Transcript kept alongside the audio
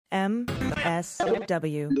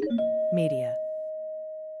MSW Media.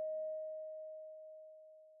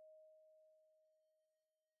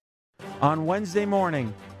 On Wednesday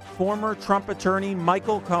morning, former Trump attorney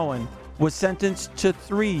Michael Cohen was sentenced to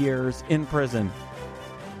 3 years in prison.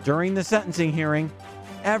 During the sentencing hearing,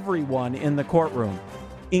 everyone in the courtroom,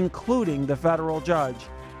 including the federal judge,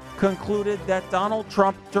 concluded that Donald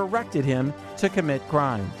Trump directed him to commit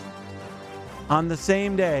crimes. On the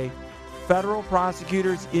same day, federal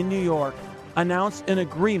prosecutors in New York announced an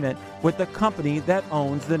agreement with the company that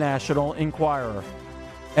owns the National Enquirer.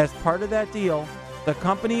 As part of that deal, the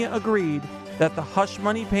company agreed that the hush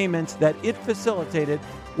money payments that it facilitated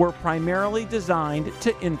were primarily designed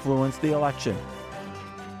to influence the election.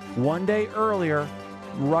 1 day earlier,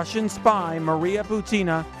 Russian spy Maria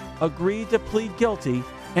Butina agreed to plead guilty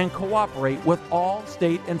and cooperate with all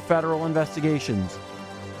state and federal investigations,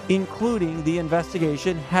 including the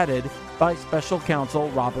investigation headed by special counsel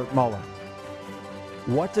Robert Mueller.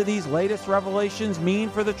 What do these latest revelations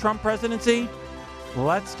mean for the Trump presidency?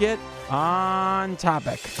 Let's get on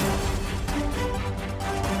topic.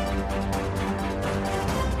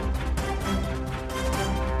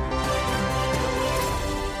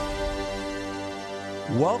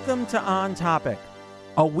 Welcome to On Topic,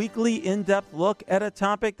 a weekly in-depth look at a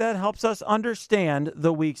topic that helps us understand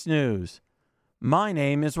the week's news. My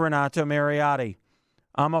name is Renato and Patti.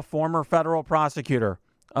 I'm a former federal prosecutor,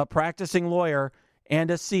 a practicing lawyer,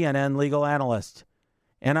 and a CNN legal analyst.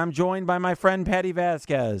 And I'm joined by my friend Patti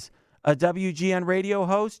Vasquez, a WGN radio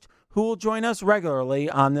host who will join us regularly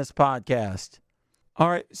on this podcast. All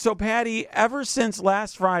right, so Patti, ever since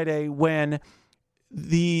last Friday when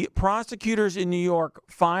the prosecutors in New York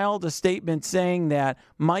filed a statement saying that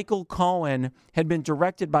Michael Cohen had been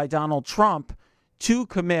directed by Donald Trump to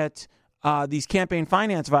commit these campaign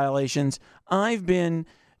finance violations, I've been,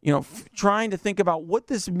 trying to think about what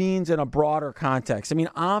this means in a broader context. I mean,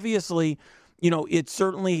 obviously, it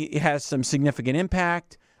certainly has some significant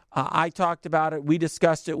impact. I talked about it. We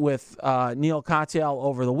discussed it with Neil Katyal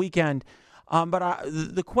over the weekend. But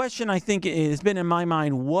the question I think has been in my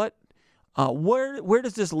mind: where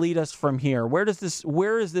does this lead us from here? Where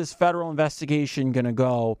is this federal investigation going to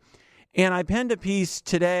go? And I penned a piece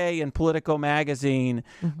today in Politico magazine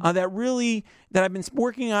that I've been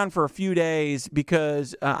working on for a few days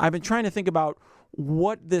because I've been trying to think about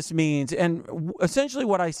what this means. And essentially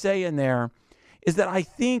what I say in there is that I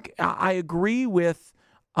think I agree with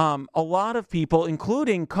a lot of people,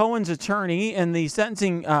 including Cohen's attorney in the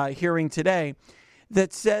sentencing hearing today,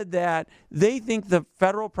 that said that they think the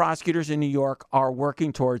federal prosecutors in New York are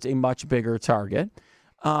working towards a much bigger target.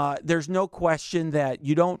 There's no question that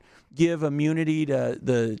you don't give immunity to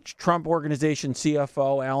the Trump Organization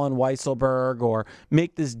CFO, Alan Weisselberg, or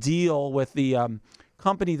make this deal with the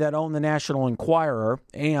company that owned the National Enquirer,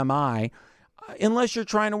 AMI, unless you're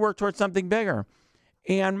trying to work towards something bigger.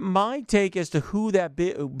 And my take as to who that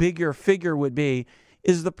bigger figure would be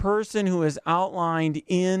is the person who is outlined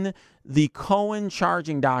in the Cohen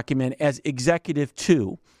charging document as Executive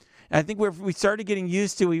 2. I think we started getting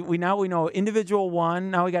used to, we know individual 1,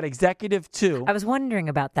 now we got executive 2. I was wondering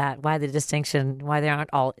about that, why the distinction, why they aren't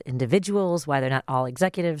all individuals, why they're not all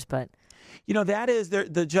executives, but... that is,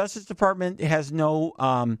 the Justice Department has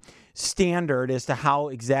no standard as to how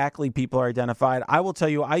exactly people are identified. I will tell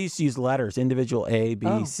you, I used to use letters, individual A,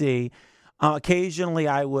 B, C. Occasionally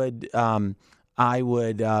I would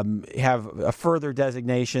have further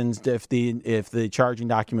designations if the charging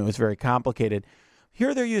document was very complicated.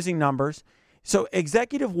 Here they're using numbers. So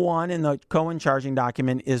Executive 1 in the Cohen charging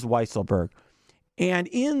document is Weisselberg. And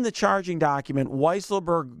in the charging document,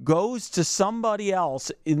 Weisselberg goes to somebody else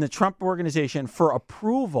in the Trump Organization for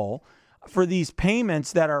approval for these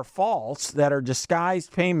payments that are false, that are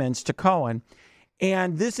disguised payments to Cohen.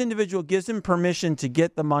 And this individual gives him permission to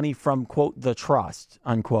get the money from, quote, the trust,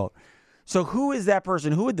 unquote. So who is that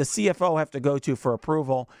person? Who would the CFO have to go to for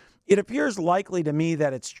approval? It appears likely to me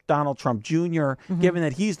that it's Donald Trump Jr., given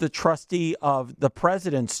that he's the trustee of the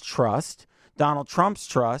president's trust, Donald Trump's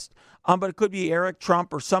trust, but it could be Eric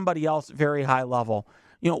Trump or somebody else very high level.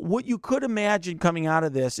 What you could imagine coming out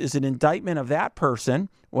of this is an indictment of that person,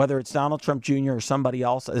 whether it's Donald Trump Jr. or somebody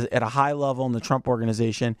else at a high level in the Trump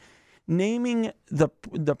Organization, naming the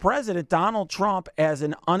president, Donald Trump, as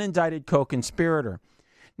an unindicted co-conspirator.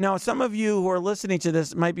 Now, some of you who are listening to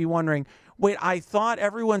this might be wondering, wait, I thought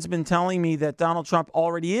everyone's been telling me that Donald Trump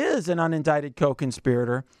already is an unindicted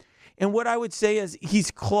co-conspirator. And what I would say is he's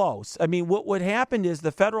close. I mean, what happened is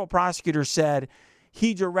the federal prosecutor said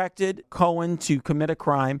he directed Cohen to commit a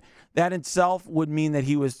crime. That itself would mean that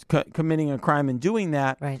he was committing a crime in doing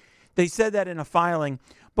that. Right. They said that in a filing.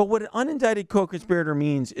 But what an unindicted co-conspirator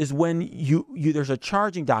means is when there's a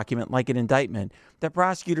charging document like an indictment that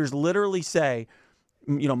prosecutors literally say,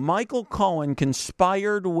 Michael Cohen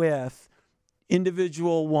conspired with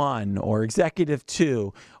individual 1 or executive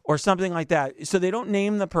 2 or something like that. So they don't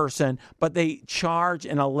name the person, but they charge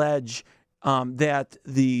and allege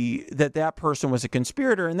that person was a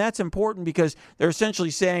conspirator. And that's important because they're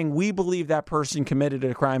essentially saying we believe that person committed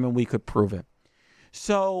a crime and we could prove it.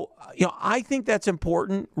 So, I think that's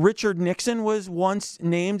important. Richard Nixon was once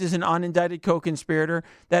named as an unindicted co-conspirator.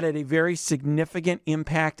 That had a very significant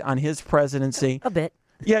impact on his presidency. A bit.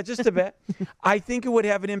 Yeah, just a bit. I think it would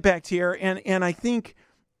have an impact here. And I think,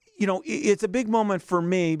 it's a big moment for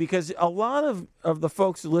me because a lot of the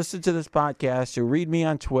folks who listen to this podcast, who read me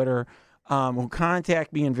on Twitter, who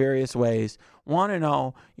contact me in various ways, want to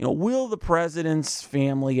know, will the president's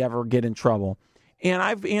family ever get in trouble? And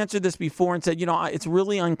I've answered this before and said, it's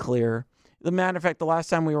really unclear. As a matter of fact, the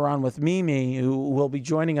last time we were on with Mimi, who will be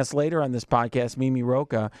joining us later on this podcast, Mimi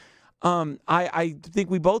Rocah, I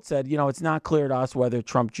think we both said, it's not clear to us whether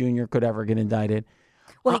Trump Jr. could ever get indicted.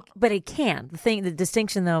 Well, but he can. The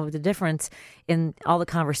distinction, though, the difference in all the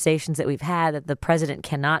conversations that we've had, that the president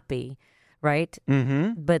cannot be, right?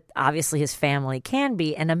 Mm-hmm. But obviously his family can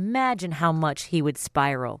be. And imagine how much he would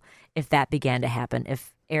spiral if that began to happen,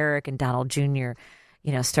 if Eric and Donald Jr.,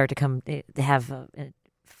 start to have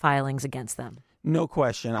filings against them. No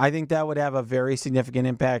question. I think that would have a very significant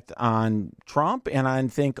impact on Trump and I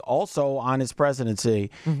think also on his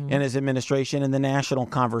presidency and his administration and the national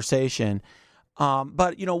conversation.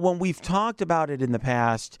 But, when we've talked about it in the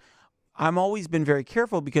past, I've always been very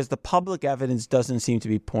careful because the public evidence doesn't seem to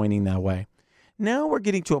be pointing that way. Now we're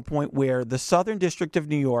getting to a point where the Southern District of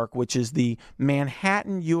New York, which is the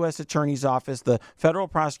Manhattan U.S. Attorney's Office, the federal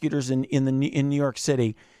prosecutors in New York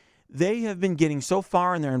City, they have been getting so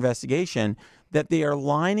far in their investigation that they are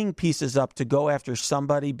lining pieces up to go after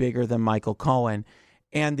somebody bigger than Michael Cohen.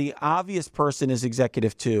 And the obvious person is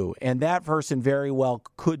executive 2. And that person very well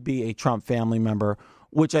could be a Trump family member,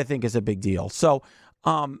 which I think is a big deal. So,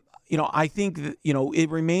 I think that, it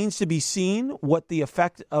remains to be seen what the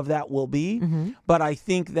effect of that will be. Mm-hmm. But I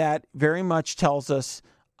think that very much tells us,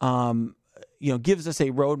 gives us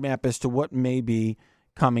a roadmap as to what may be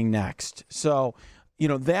coming next. So,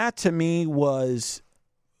 that to me was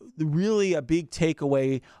really a big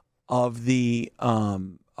takeaway of the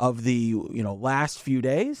last few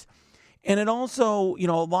days. And it also, a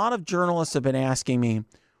lot of journalists have been asking me,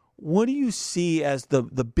 what do you see as the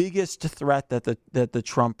biggest threat that the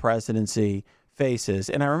Trump presidency faces?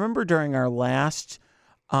 And I remember during our last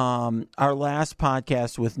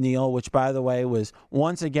podcast with Neil, which by the way was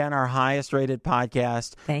once again our highest rated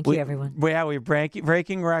podcast. Thank you, everyone. We're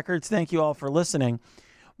breaking records. Thank you all for listening.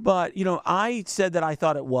 But, I said that I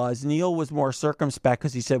thought it was. Neil was more circumspect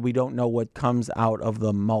because he said we don't know what comes out of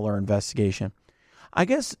the Mueller investigation. I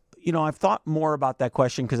guess, I've thought more about that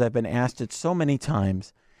question because I've been asked it so many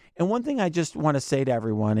times. And one thing I just want to say to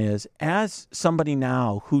everyone is, as somebody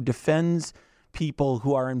now who defends people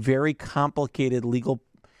who are in very complicated legal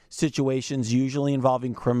situations, usually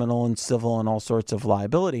involving criminal and civil and all sorts of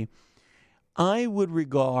liability, I would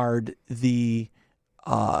regard the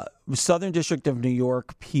Southern District of New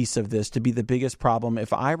York piece of this to be the biggest problem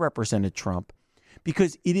if I represented Trump,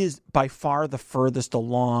 because it is by far the furthest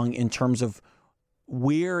along in terms of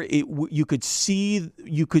where you could see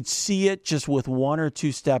it just with 1 or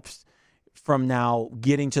 2 steps from now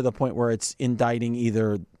getting to the point where it's indicting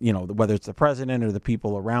either, whether it's the president or the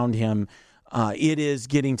people around him. It is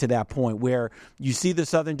getting to that point where you see the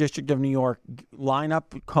Southern District of New York line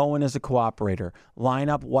up Cohen as a cooperator, line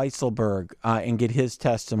up Weisselberg and get his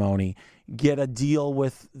testimony, get a deal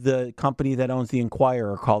with the company that owns the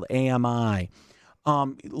Enquirer called AMI,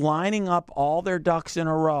 lining up all their ducks in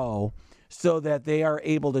a row so that they are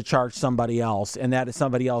able to charge somebody else. And that is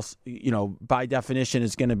somebody else, by definition,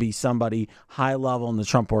 is going to be somebody high level in the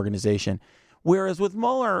Trump organization. Whereas with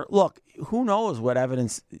Mueller, look, who knows what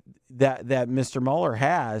evidence that Mr. Mueller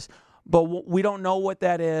has, but we don't know what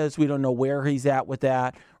that is. We don't know where he's at with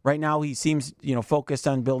that. Right now, he seems, focused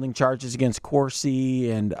on building charges against Corsi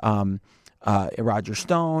and Roger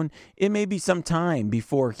Stone. It may be some time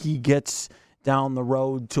before he gets down the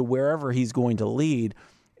road to wherever he's going to lead.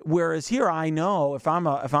 Whereas here, I know if I'm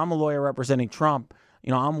a lawyer representing Trump,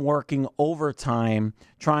 I'm working overtime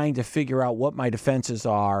trying to figure out what my defenses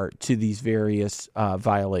are to these various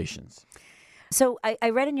violations. So I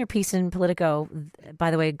read in your piece in Politico, by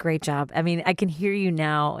the way, great job. I mean, I can hear you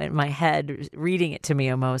now in my head reading it to me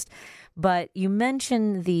almost. But you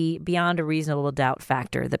mentioned the beyond a reasonable doubt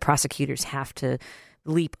factor that prosecutors have to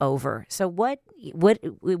leap over. So what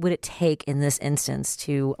would it take in this instance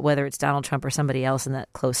to, whether it's Donald Trump or somebody else in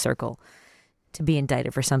that close circle, to be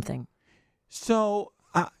indicted for something? So,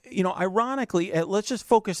 ironically, let's just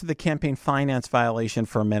focus on the campaign finance violation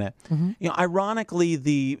for a minute. Ironically,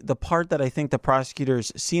 the part that I think the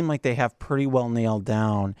prosecutors seem like they have pretty well nailed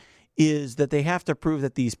down is that they have to prove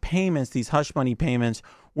that these payments, these hush money payments,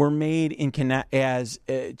 were made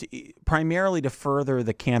primarily to further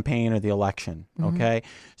the campaign or the election. Okay,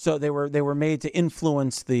 so they were made to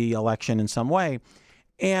influence the election in some way,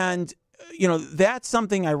 and that's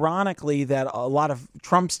something, ironically, that a lot of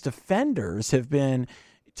Trump's defenders have been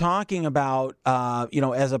talking about,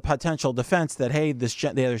 as a potential defense. That hey,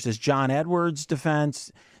 there's this John Edwards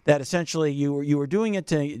defense. That essentially you were doing it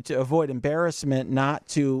to avoid embarrassment, not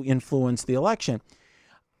to influence the election.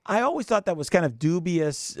 I always thought that was kind of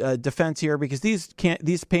dubious defense here, because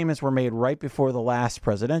these payments were made right before the last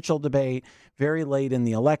presidential debate, very late in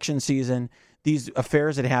the election season. These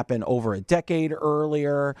affairs had happened over a decade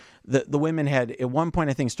earlier. The women had, at one point,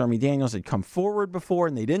 I think Stormy Daniels had come forward before,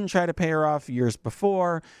 and they didn't try to pay her off years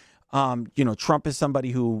before. Trump is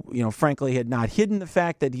somebody who, frankly, had not hidden the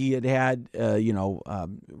fact that he had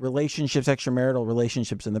relationships, extramarital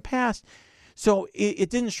relationships in the past. So it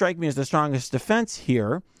didn't strike me as the strongest defense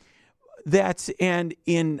here. And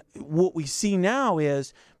in what we see now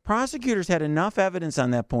is prosecutors had enough evidence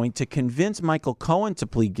on that point to convince Michael Cohen to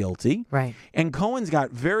plead guilty. Right. And Cohen's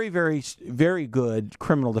got very, very, very good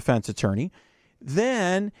criminal defense attorney.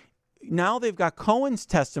 Then now they've got Cohen's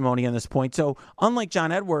testimony on this point. So unlike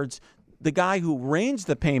John Edwards, the guy who arranged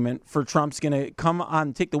the payment for Trump's going to come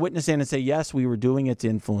on, take the witness stand and say, yes, we were doing it to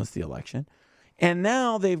influence the election. And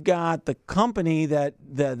now they've got the company that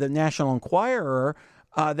the National Enquirer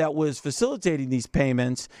that was facilitating these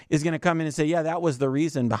payments is going to come in and say, yeah, that was the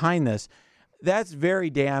reason behind this. That's very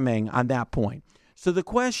damning on that point. So the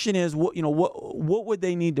question is, what would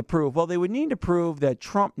they need to prove? Well, they would need to prove that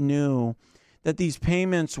Trump knew that these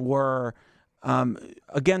payments were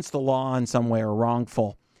against the law in some way or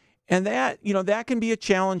wrongful. And that can be a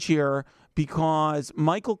challenge here, because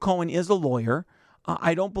Michael Cohen is a lawyer.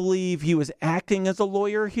 I don't believe he was acting as a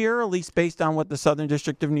lawyer here, at least based on what the Southern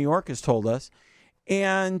District of New York has told us.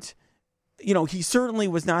 And, he certainly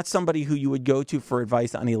was not somebody who you would go to for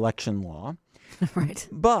advice on election law. Right.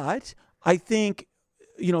 But I think,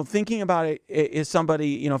 thinking about it is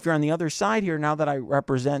somebody, if you're on the other side here, now that I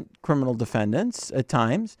represent criminal defendants at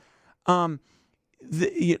times, the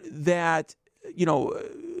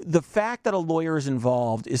fact that a lawyer is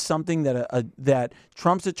involved is something that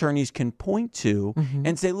Trump's attorneys can point to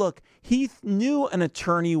and say, look, he knew an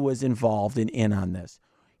attorney was involved and in on this.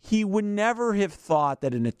 He would never have thought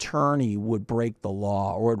that an attorney would break the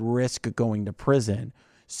law or would risk going to prison.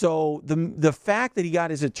 So the fact that he got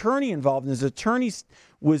his attorney involved and his attorney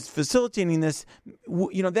was facilitating this,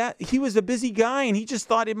 that he was a busy guy and he just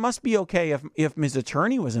thought it must be okay if his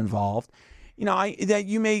attorney was involved. That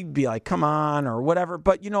you may be like, come on, or whatever,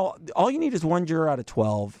 but all you need is one juror out of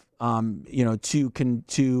 12,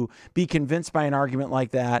 to be convinced by an argument like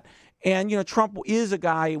that. And Trump is a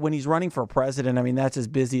guy, when he's running for president, I mean, that's as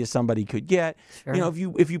busy as somebody could get. Sure.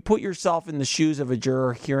 If you put yourself in the shoes of a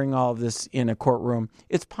juror hearing all of this in a courtroom,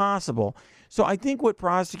 it's possible. So I think what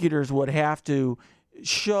prosecutors would have to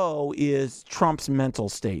show is Trump's mental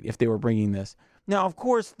state if they were bringing this. Now, of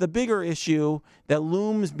course, the bigger issue that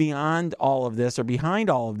looms beyond all of this, or behind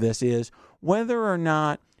all of this, is whether or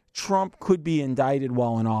not Trump could be indicted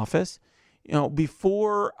while in office.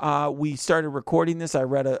 Before we started recording this, I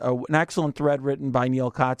read an excellent thread written by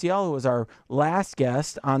Neil Katyal, who was our last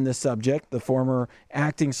guest on this subject, the former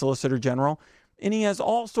acting Solicitor General. And he has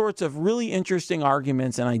all sorts of really interesting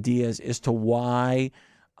arguments and ideas as to why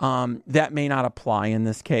that may not apply in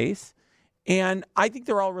this case. And I think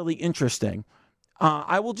they're all really interesting.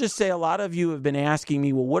 I will just say, a lot of you have been asking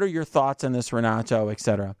me, well, what are your thoughts on this, Renato, et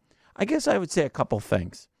cetera? I guess I would say a couple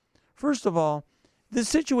things. First of all, this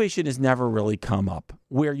situation has never really come up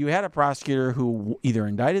where you had a prosecutor who either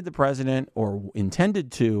indicted the president or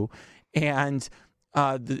intended to, and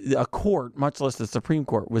a court, much less the Supreme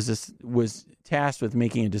Court, was tasked with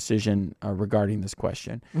making a decision regarding this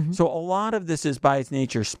question. Mm-hmm. So a lot of this is by its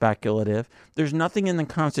nature speculative. There's nothing in the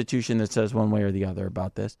Constitution that says one way or the other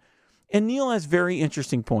about this. And Neil has very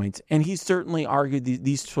interesting points, and he's certainly argued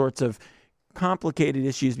these sorts of complicated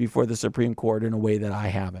issues before the Supreme Court in a way that I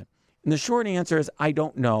haven't. And the short answer is I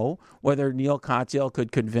don't know whether Neil Katyal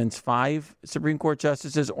could convince 5 Supreme Court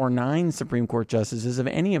justices or 9 Supreme Court justices of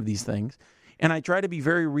any of these things. And I try to be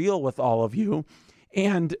very real with all of you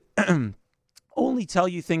and only tell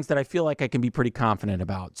you things that I feel like I can be pretty confident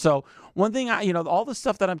about. So one thing, all the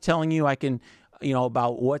stuff that I'm telling you, I can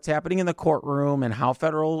about what's happening in the courtroom and how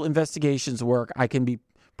federal investigations work, I can be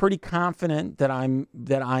pretty confident that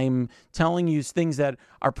I'm telling you things that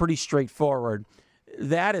are pretty straightforward.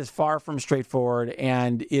 That is far from straightforward,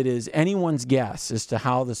 and it is anyone's guess as to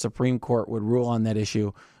how the Supreme Court would rule on that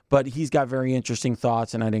issue. But he's got very interesting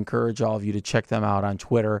thoughts, and I'd encourage all of you to check them out on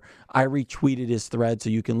Twitter. I retweeted his thread, so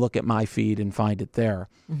you can look at my feed and find it there.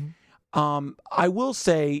 Mm-hmm. I will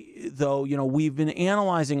say, though, we've been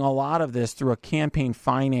analyzing a lot of this through a campaign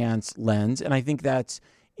finance lens, and I think that's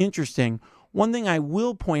interesting. One thing I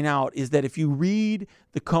will point out is that if you read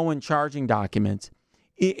the Cohen charging documents,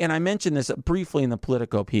 and I mentioned this briefly in the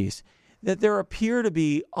Politico piece, that there appear to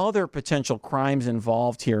be other potential crimes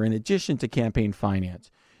involved here in addition to campaign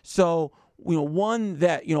finance. So, one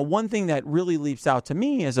thing that really leaps out to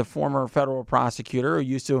me as a former federal prosecutor who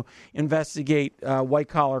used to investigate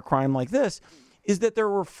white-collar crime like this is that there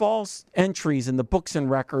were false entries in the books and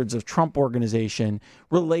records of Trump Organization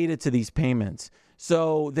related to these payments.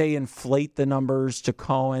 So they inflate the numbers to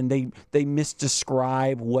Cohen. They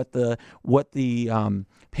misdescribe what the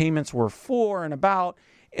payments were for and about.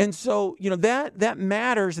 And so, that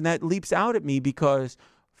matters, and that leaps out at me because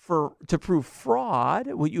to prove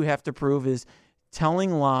fraud, what you have to prove is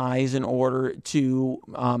telling lies in order to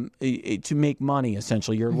make money,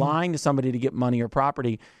 essentially. You're lying to somebody to get money or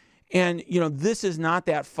property. And, this is not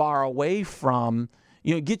that far away from,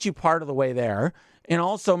 get you part of the way there. And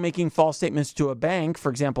also making false statements to a bank, for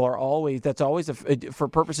example, that's always for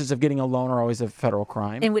purposes of getting a loan, are always a federal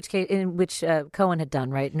crime. In which Cohen had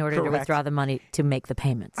done, right, in order to withdraw the money to make the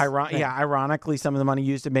payments. Yeah, ironically, some of the money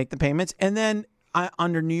used to make the payments. And then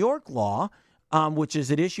under New York law, which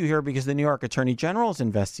is at issue here because the New York Attorney General is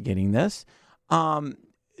investigating this, the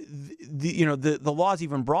law is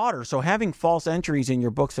even broader. So having false entries in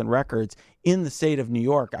your books and records in the state of New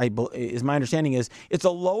York, is my understanding is it's a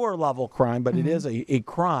lower level crime, but it is a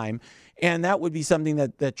crime, and that would be something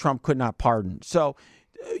that Trump could not pardon. So,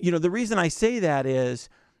 the reason I say that is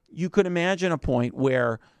you could imagine a point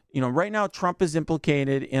where right now Trump is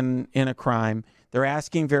implicated in a crime. They're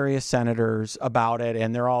asking various senators about it,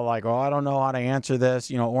 and they're all like, "Oh, I don't know how to answer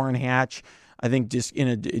this." Orrin Hatch, I think, just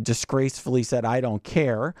disgracefully said, "I don't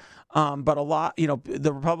care." But a lot,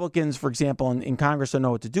 the Republicans, for example, in Congress don't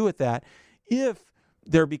know what to do with that. If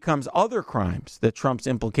there becomes other crimes that Trump's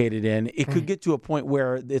implicated in, it could get to a point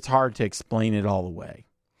where it's hard to explain it all away.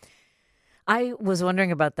 I was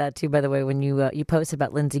wondering about that too, by the way, when you posted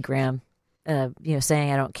about Lindsey Graham,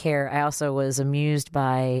 saying I don't care. I also was amused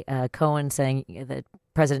by Cohen saying that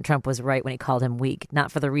President Trump was right when he called him weak,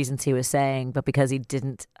 not for the reasons he was saying, but because he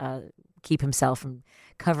didn't keep himself from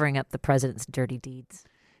covering up the president's dirty deeds.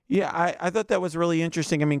 Yeah, I thought that was really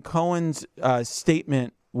interesting. I mean, Cohen's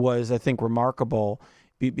statement was, I think, remarkable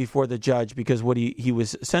before the judge because what he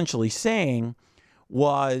was essentially saying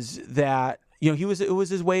was that, it was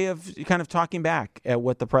his way of kind of talking back at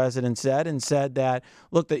what the president said and said that,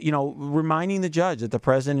 look, that, reminding the judge that the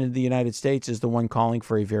president of the United States is the one calling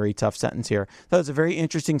for a very tough sentence here. That was a very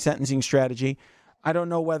interesting sentencing strategy. I don't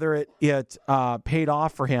know whether it paid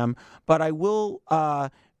off for him, but I will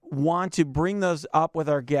want to bring those up with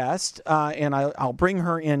our guest, and I'll bring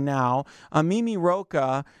her in now. Mimi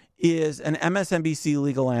Rocah is an MSNBC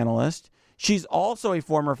legal analyst. She's also a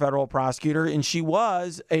former federal prosecutor, and she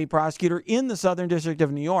was a prosecutor in the Southern District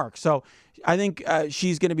of New York. So I think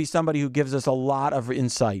she's going to be somebody who gives us a lot of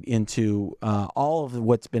insight into all of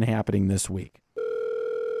what's been happening this week.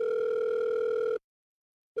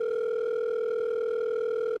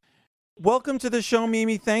 Welcome to the show,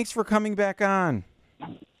 Mimi. Thanks for coming back on.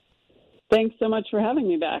 Thanks so much for having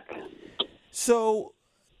me back. So,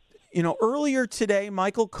 earlier today,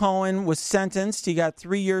 Michael Cohen was sentenced. He got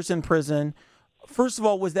 3 years in prison. First of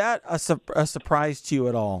all, was that a surprise to you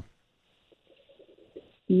at all?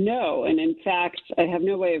 No, and in fact, I have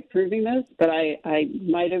no way of proving this, but I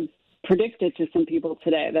might have predicted to some people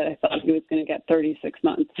today that I thought he was going to get 36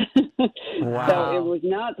 months. Wow. So it was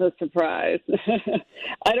not a surprise.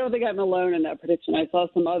 I don't think I'm alone in that prediction. I saw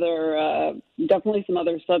some other, definitely some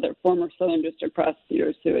other former Southern District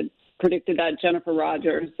prosecutors who had predicted that. Jennifer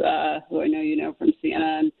Rogers, who I know you know from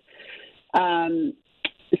CNN.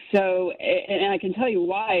 So, and I can tell you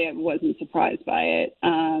why I wasn't surprised by it.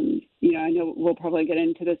 I know we'll probably get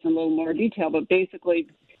into this in a little more detail, but basically,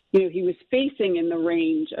 he was facing in the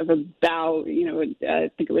range of about, I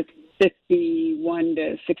think it was 51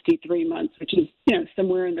 to 63 months, which is,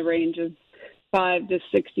 somewhere in the range of 5 to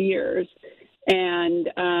 6 years. And,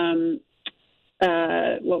 5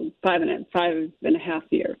 to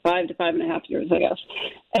 5.5 years, I guess.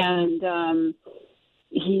 And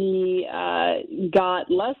he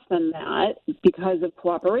got less than that because of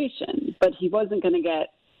cooperation, but he wasn't going to get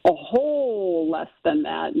a whole less than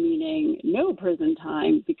that, meaning no prison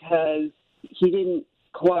time, because he didn't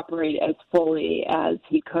cooperate as fully as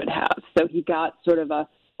he could have. So he got sort of a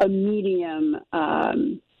medium,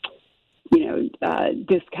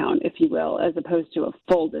 discount, if you will, as opposed to a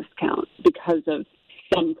full discount because of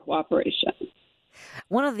some cooperation.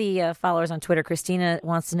 One of the followers on Twitter, Christina,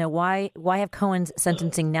 wants to know why have Cohen's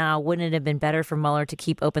sentencing now? Wouldn't it have been better for Mueller to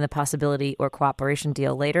keep open the possibility or cooperation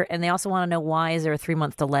deal later? And they also want to know, why is there a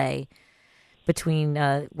 3-month delay between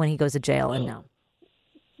when he goes to jail and now?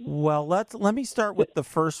 Well, let me start with the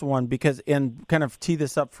first one and kind of tee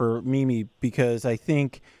this up for Mimi, because I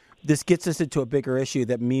think this gets us into a bigger issue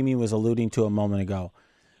that Mimi was alluding to a moment ago.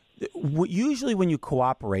 Usually when you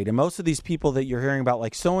cooperate, and most of these people that you're hearing about,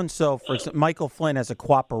 like so-and-so, for example, Michael Flynn has a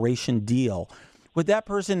cooperation deal. What that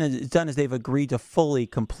person has done is they've agreed to fully,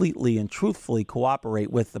 completely, and truthfully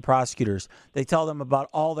cooperate with the prosecutors. They tell them about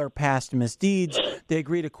all their past misdeeds. They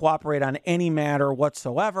agree to cooperate on any matter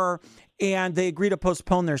whatsoever, and they agree to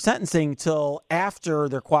postpone their sentencing till after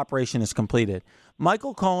their cooperation is completed.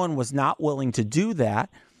 Michael Cohen was not willing to do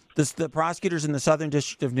that. The prosecutors in the Southern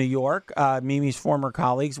District of New York, Mimi's former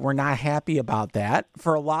colleagues, were not happy about that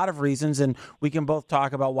for a lot of reasons, and we can both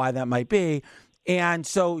talk about why that might be. And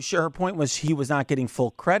so her point was he was not getting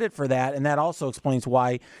full credit for that, and that also explains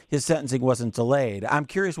why his sentencing wasn't delayed. I'm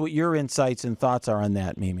curious what your insights and thoughts are on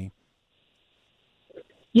that, Mimi.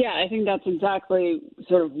 Yeah, I think that's exactly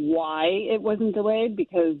sort of why it wasn't delayed,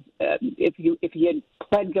 because if he had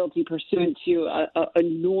pled guilty pursuant to a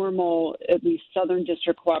normal, at least Southern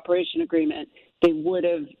District cooperation agreement, they would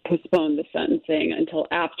have postponed the sentencing until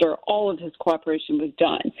after all of his cooperation was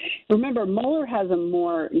done. Remember, Mueller has a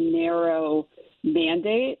more narrow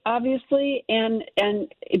mandate, obviously, and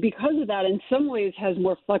because of that, in some ways has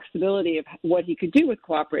more flexibility of what he could do with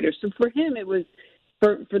cooperators. So for him, it was,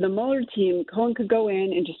 for the Mueller team, Cohen could go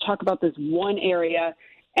in and just talk about this one area,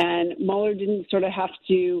 and Mueller didn't sort of have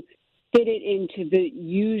to fit it into the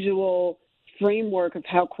usual framework of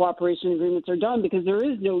how cooperation agreements are done, because there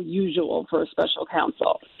is no usual for a special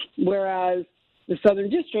counsel. Whereas the Southern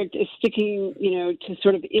District is sticking, to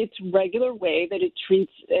sort of its regular way that it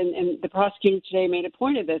treats, and the prosecutor today made a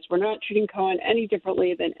point of this, we're not treating Cohen any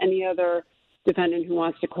differently than any other defendant who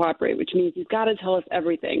wants to cooperate, which means he's got to tell us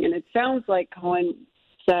everything. And it sounds like Cohen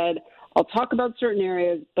said, I'll talk about certain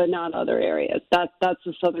areas, but not other areas. That's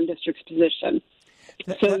the Southern District's position.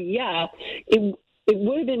 So, yeah, it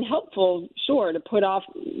would have been helpful, sure, to put off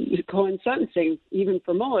Cohen's sentencing, even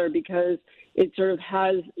for Mueller, because it sort of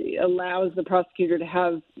allows the prosecutor to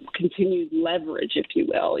have continued leverage, if you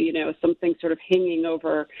will, something sort of hanging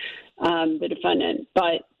over the defendant.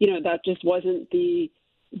 But, that just wasn't the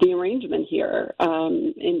arrangement here,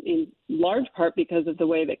 in large part because of the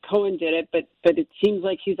way that Cohen did it, but it seems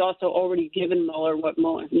like he's also already given Mueller what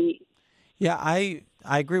Mueller needs. Yeah, I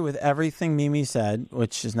agree with everything Mimi said,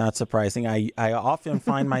 which is not surprising. I often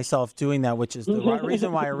find myself doing that, which is the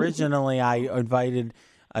reason why originally I invited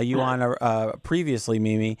you on previously,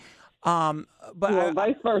 Mimi. But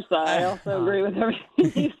vice versa. I also agree with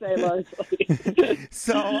everything you say, largely.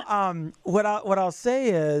 So what I'll say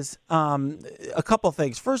is a couple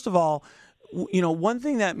things. First of all, one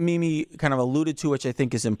thing that Mimi kind of alluded to, which I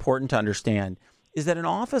think is important to understand, is that an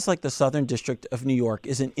office like the Southern District of New York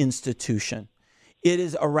is an institution. It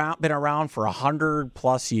has been around for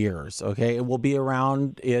 100+ years. Okay, it will be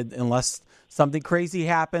around unless something crazy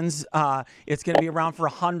happens. It's going to be around for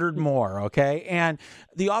 100 more. Okay, and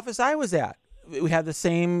the office I was at, we had the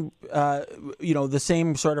same, the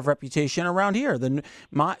same sort of reputation around here.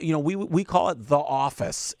 We call it the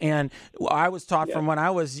office, and I was taught from when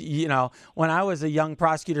I was a young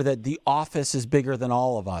prosecutor that the office is bigger than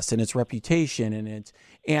all of us, and its reputation,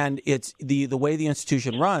 and it's the way the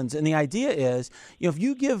institution runs. And the idea is, if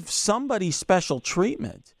you give somebody special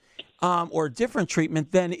treatment, or different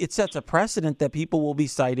treatment, then it sets a precedent that people will be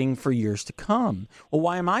citing for years to come. Well,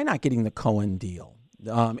 why am I not getting the Cohen deal?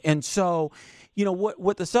 And so,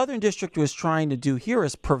 what the Southern District was trying to do here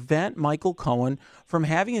is prevent Michael Cohen from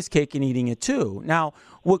having his cake and eating it too. Now,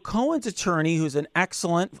 what Cohen's attorney, who's an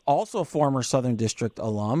excellent, also former Southern District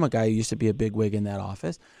alum, a guy who used to be a bigwig in that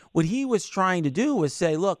office, what he was trying to do was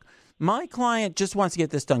say, look, my client just wants to get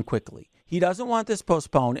this done quickly. He doesn't want this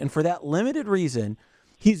postponed, and for that limited reason,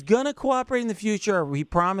 he's going to cooperate in the future. He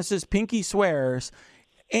promises, pinky swears,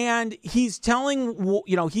 and he's telling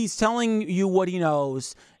you what he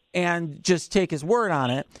knows, and just take his word on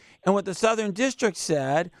it. And what the Southern District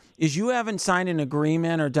said is, you haven't signed an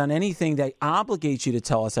agreement or done anything that obligates you to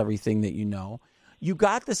tell us everything that you know. you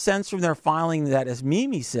got the sense from their filing that, as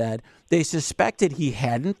Mimi said, they suspected he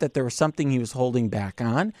hadn't, that there was something he was holding back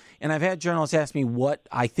on. And I've had journalists ask me what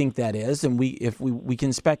I think that is, and we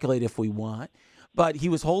can speculate if we want. But he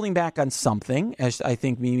was holding back on something, as I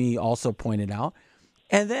think Mimi also pointed out.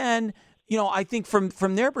 And then, I think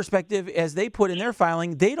from their perspective, as they put in their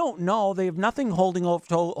filing, they don't know. They have nothing hold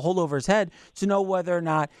over his head to know whether or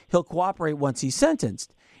not he'll cooperate once he's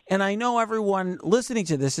sentenced. And I know everyone listening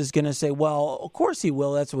to this is going to say, well, of course he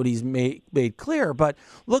will. That's what he's made clear. But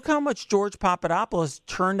look how much George Papadopoulos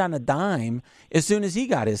turned on a dime as soon as he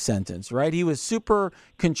got his sentence, right? He was super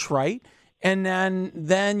contrite. And then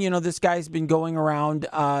this guy's been going around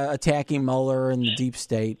attacking Mueller and the deep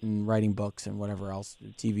state and writing books and whatever else,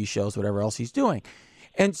 TV shows, whatever else he's doing.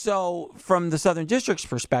 And so from the Southern District's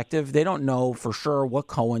perspective, they don't know for sure what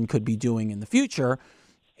Cohen could be doing in the future.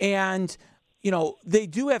 And they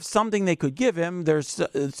do have something they could give him. There's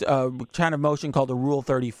a kind of motion called a Rule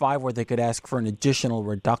 35 where they could ask for an additional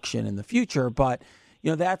reduction in the future. But,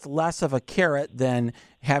 that's less of a carrot than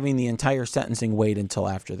having the entire sentencing wait until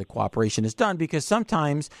after the cooperation is done. Because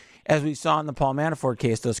sometimes, as we saw in the Paul Manafort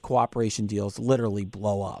case, those cooperation deals literally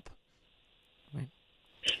blow up. Right.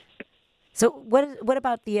 So what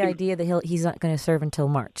about the idea that he's not going to serve until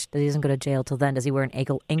March, that he doesn't go to jail till then? Does he wear an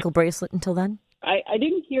ankle bracelet until then? I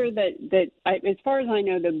didn't hear that as far as I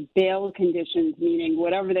know, the bail conditions, meaning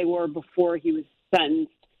whatever they were before he was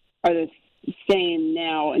sentenced, are the same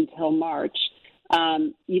now until March.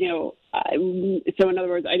 So in other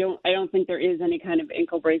words, I don't think there is any kind of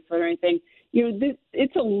ankle bracelet or anything.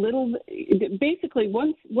 It's a little basically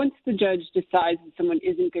once the judge decides that someone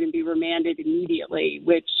isn't going to be remanded immediately,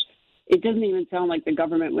 which it doesn't even sound like the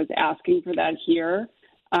government was asking for that here.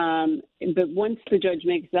 But once the judge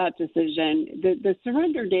makes that decision, the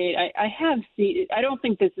surrender date, I have seen, I don't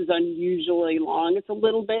think this is unusually long. It's a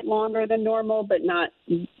little bit longer than normal, but not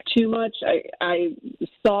too much. I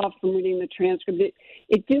saw from reading the transcript,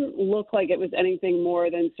 it didn't look like it was anything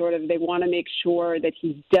more than sort of they want to make sure that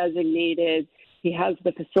he's designated. He has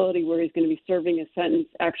the facility where he's going to be serving a sentence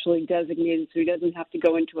actually designated, so he doesn't have to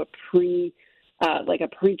go into a pretrial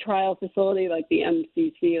facility like the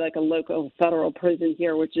MCC, like a local federal prison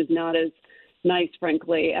here, which is not as nice,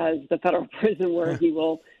 frankly, as the federal prison where he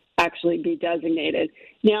will actually be designated.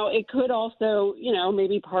 Now, it could also,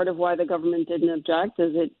 maybe part of why the government didn't object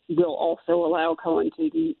is it will also allow Cohen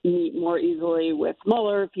to meet more easily with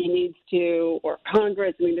Mueller if he needs to, or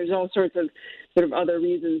Congress. I mean, there's all sorts of sort of other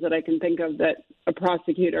reasons that I can think of that a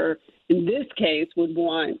prosecutor in this case would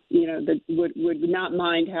want, that would not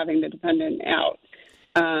mind having the defendant out.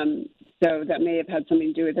 So that may have had something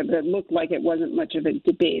to do with it, but it looked like it wasn't much of a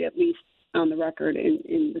debate, at least on the record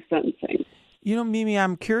in the sentencing. Mimi,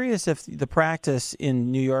 I'm curious if the practice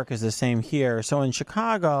in New York is the same here. So in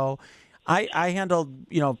Chicago, I handled,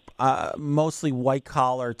 mostly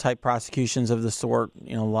white-collar type prosecutions of the sort,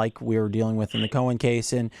 like we were dealing with in the Cohen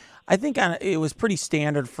case. And I think it was pretty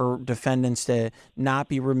standard for defendants to not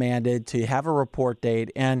be remanded, to have a report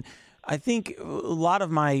date. And I think a lot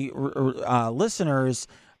of my listeners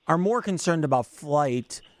are more concerned about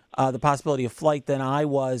flight, the possibility of flight, than I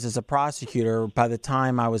was as a prosecutor by the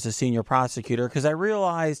time I was a senior prosecutor, because I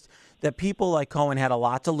realized that people like Cohen had a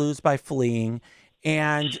lot to lose by fleeing.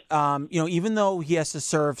 And, even though he has to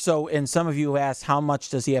serve, and some of you asked, how much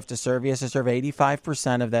does he have to serve? He has to serve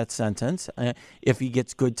 85% of that sentence if he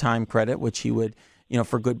gets good time credit, which he would,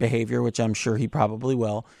 for good behavior, which I'm sure he probably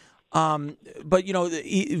will. But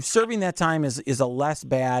serving that time is a less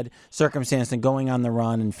bad circumstance than going on the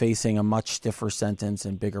run and facing a much stiffer sentence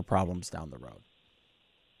and bigger problems down the road.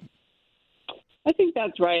 I think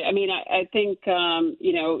that's right. I mean, I think,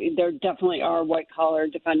 there definitely are white-collar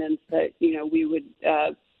defendants that, we would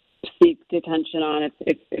seek detention on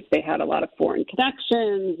if they had a lot of foreign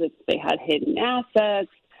connections, if they had hidden assets.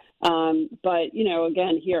 But,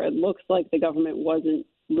 again, here it looks like the government wasn't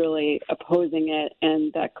really opposing it,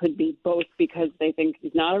 and that could be both because they think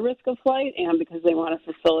he's not a risk of flight and because they want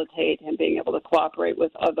to facilitate him being able to cooperate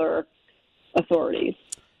with other authorities.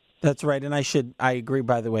 That's right, and I agree,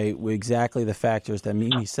 by the way, with exactly the factors that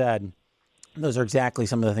Mimi said. Those are exactly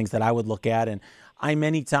some of the things that I would look at, and I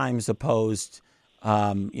many times opposed,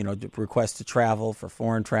 requests to travel for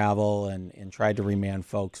foreign travel and tried to remand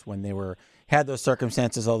folks when they had those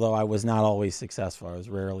circumstances, although I was not always successful. I was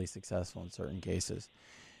rarely successful in certain cases.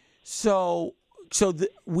 So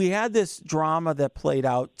we had this drama that played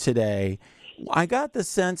out today. I got the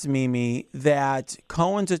sense, Mimi, that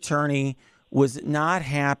Cohen's attorney was not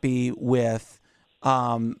happy with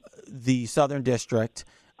the Southern District.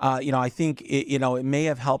 I think it may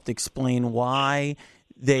have helped explain why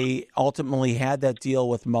they ultimately had that deal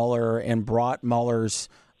with Mueller and brought Mueller's,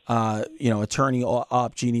 attorney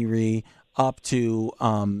up, Jeannie Rhee, up to,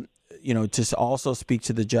 to also speak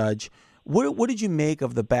to the judge. What did you make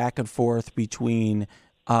of the back and forth between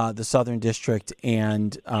the Southern District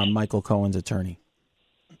and Michael Cohen's attorney?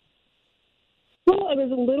 Well, I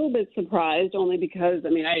was a little bit surprised, only because,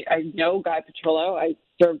 I know Guy Petrillo. I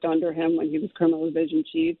served under him when he was criminal division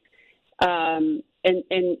chief. And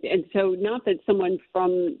so not that someone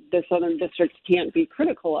from the Southern District can't be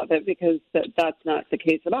critical of it, because that's not the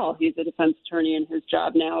case at all. He's a defense attorney, and his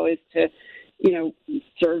job now is to,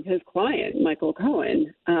 serve his client, Michael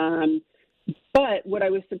Cohen. But what I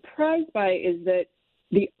was surprised by is that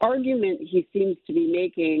the argument he seems to be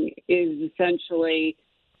making is essentially,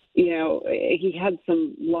 he had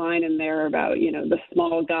some line in there about, the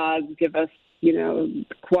small gods give us,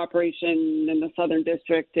 cooperation in the Southern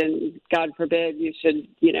District, and God forbid you should,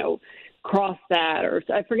 cross that, or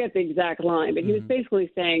I forget the exact line, but he was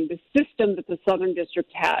basically saying the system that the Southern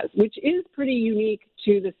District has, which is pretty unique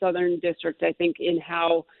to the Southern District, I think, in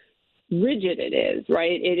how rigid it is,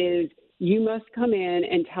 right? It is, you must come in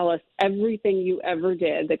and tell us everything you ever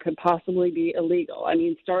did that could possibly be illegal.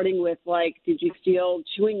 Starting with, did you steal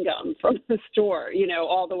chewing gum from the store,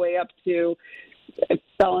 all the way up to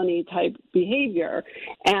felony type behavior.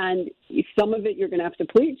 And some of it you're going to have to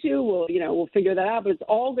plead to. We'll figure that out, but it's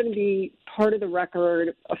all going to be part of the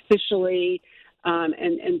record officially.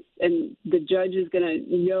 And the judge is going to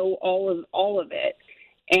know all of it.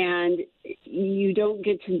 And you don't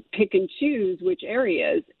get to pick and choose which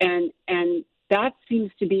areas. And that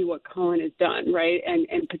seems to be what Cohen has done, right? And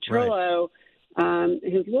Petrillo,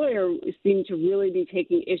 his lawyer, seemed to really be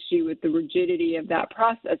taking issue with the rigidity of that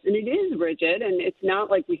process. And it is rigid, and it's not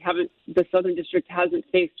like the Southern District hasn't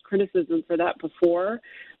faced criticism for that before.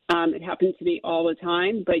 It happens to me all the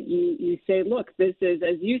time. But you say, look, this is,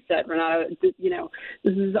 as you said, Renato, this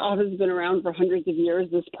office has been around for hundreds of years.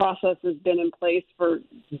 This process has been in place for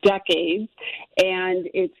decades. And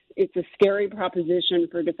it's a scary proposition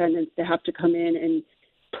for defendants to have to come in and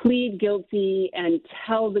plead guilty and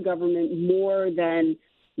tell the government more than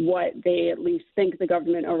what they at least think the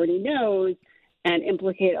government already knows, and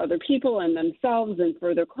implicate other people and themselves in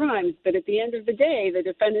further crimes. But at the end of the day, the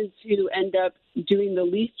defendants who end up doing the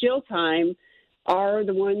least jail time are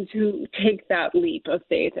the ones who take that leap of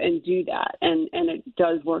faith and do that. And it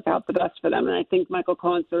does work out the best for them. And I think Michael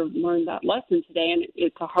Cohen sort of learned that lesson today, and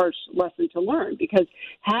it's a harsh lesson to learn, because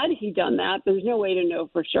had he done that, there's no way to know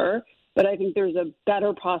for sure. But I think there's a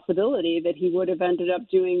better possibility that he would have ended up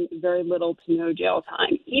doing very little to no jail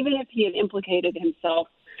time, even if he had implicated himself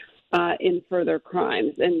in further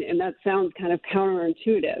crimes. And that sounds kind of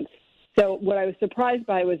counterintuitive. So what I was surprised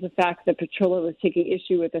by was the fact that Petrillo was taking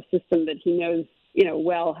issue with a system that he knows,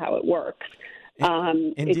 well how it works.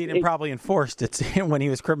 Indeed, and probably enforced it when he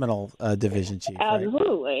was criminal division chief.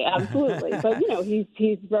 Absolutely, right? Absolutely. But,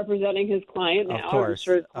 he's representing his client now. Of course, I'm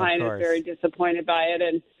sure his client is very disappointed by it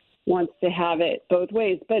and wants to have it both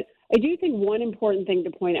ways. But I do think one important thing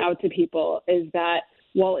to point out to people is that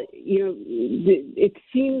while, it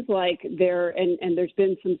seems like and there's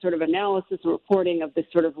been some sort of analysis and reporting of this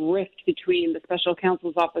sort of rift between the special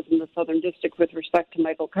counsel's office and the Southern District with respect to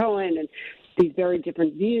Michael Cohen and these very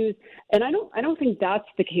different views. And I don't think that's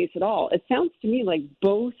the case at all. It sounds to me like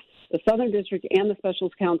both the Southern District and the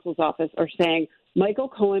special counsel's office are saying Michael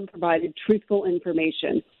Cohen provided truthful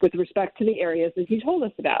information with respect to the areas that he told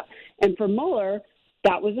us about. And for Mueller,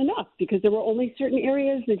 that was enough, because there were only certain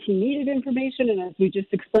areas that he needed information, and as we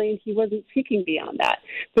just explained, he wasn't seeking beyond that.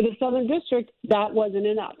 For the Southern District, that wasn't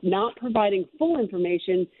enough. Not providing full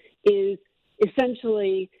information is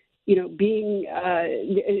essentially,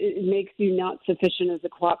 it makes you not sufficient as a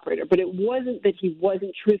cooperator. But it wasn't that he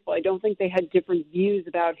wasn't truthful. I don't think they had different views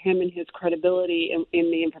about him and his credibility in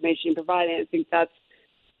the information he provided. I think that's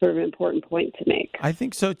sort of an important point to make. I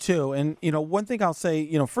think so, too. And, one thing I'll say,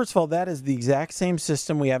 first of all, that is the exact same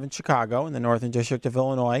system we have in Chicago, in the Northern District of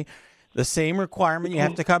Illinois. The same requirement. You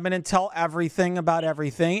have to come in and tell everything about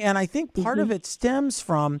everything. And I think part of it stems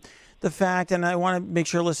from the fact, and I want to make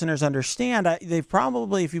sure listeners understand, they've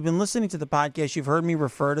probably, if you've been listening to the podcast, you've heard me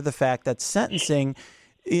refer to the fact that sentencing,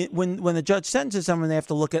 when the judge sentences someone, they have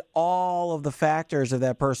to look at all of the factors of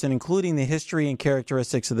that person, including the history and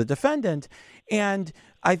characteristics of the defendant. And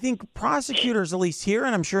I think prosecutors, at least here,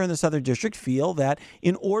 and I'm sure in the Southern District, feel that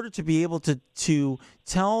in order to be able to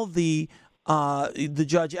tell the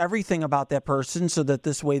judge everything about that person, so that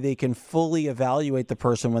this way they can fully evaluate the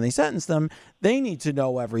person when they sentence them, they need to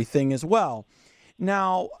know everything as well.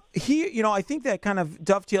 Now, I think that kind of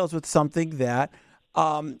dovetails with something that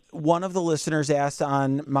One of the listeners asked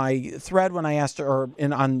on my thread when I asked,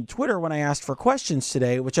 on Twitter when I asked for questions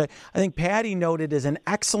today, which I think Patty noted as an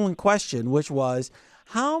excellent question, which was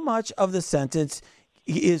how much of the sentence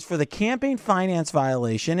is for the campaign finance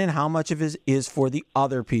violation and how much of it is for the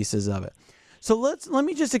other pieces of it. So let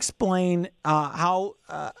me just explain how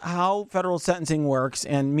federal sentencing works,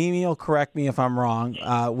 and Mimi will correct me if I'm wrong,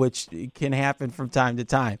 which can happen from time to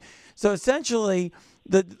time. So essentially,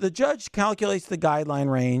 the judge calculates the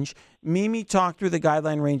guideline range. Mimi talked through the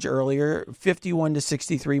guideline range earlier, 51 to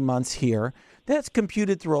 63 months here. That's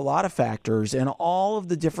computed through a lot of factors and all of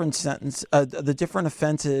the different the different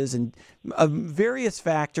offenses and various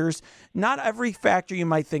factors. Not every factor you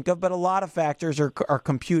might think of, but a lot of factors are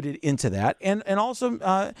computed into that. And also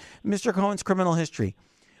Mr. Cohen's criminal history.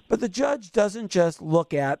 But the judge doesn't just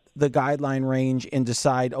look at the guideline range and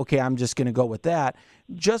decide, okay, I'm just going to go with that.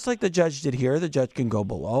 Just like the judge did here, the judge can go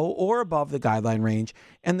below or above the guideline range.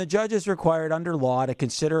 And the judge is required under law to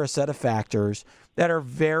consider a set of factors that are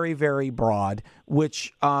very, very broad,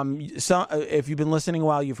 which if you've been listening a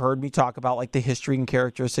while, you've heard me talk about like the history and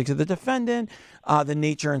characteristics of the defendant, the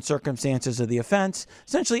nature and circumstances of the offense,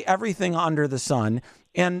 essentially everything under the sun.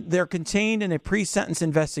 And they're contained in a pre-sentence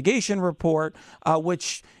investigation report,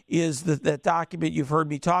 which is that document you've heard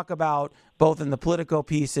me talk about both in the Politico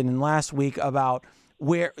piece and in last week about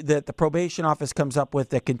where that the probation office comes up with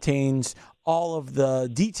that contains all of the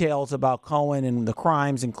details about Cohen and the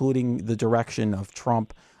crimes, including the direction of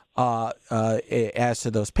Trump as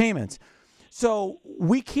to those payments. So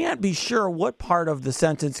we can't be sure what part of the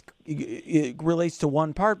sentence relates to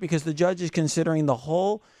one part because the judge is considering the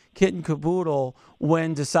whole kit and caboodle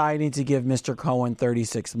when deciding to give Mr. Cohen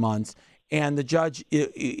 36 months. And the judge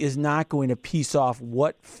is not going to piece off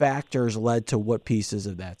what factors led to what pieces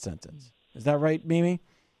of that sentence. Is that right, Mimi?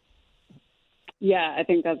 Yeah, I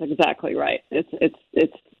think that's exactly right. It's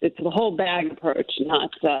the whole bag approach, not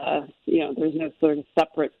there's no sort of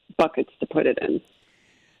separate buckets to put it in.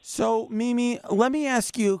 So, Mimi, let me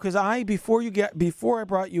ask you, because before I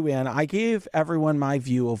brought you in, I gave everyone my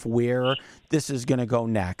view of where this is going to go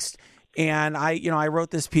next. And I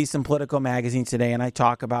wrote this piece in Politico magazine today, and I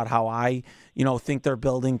talk about how I, think they're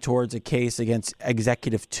building towards a case against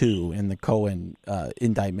Executive 2 in the Cohen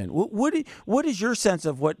indictment. What is your sense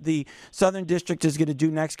of what the Southern District is going to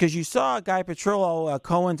do next? Because you saw Guy Petrillo,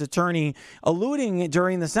 Cohen's attorney, alluding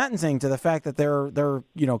during the sentencing to the fact that they're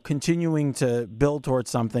continuing to build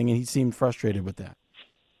towards something, and he seemed frustrated with that.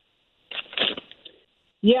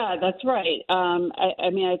 Yeah, that's right.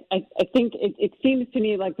 I think it seems to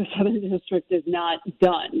me like the Southern District is not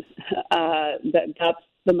done. That's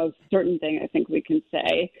the most certain thing I think we can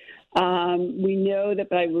say. We know that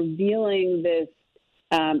by revealing this,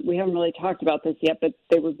 we haven't really talked about this yet, but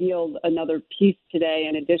they revealed another piece today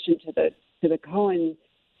in addition to the Cohen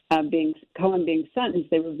being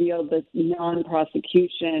sentenced. They revealed this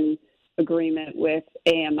non-prosecution agreement with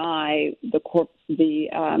AMI,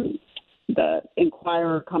 the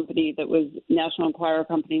Enquirer company National Enquirer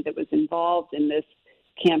company that was involved in this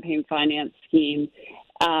campaign finance scheme.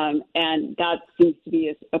 And that seems to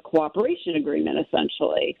be a cooperation agreement,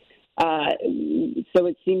 essentially. So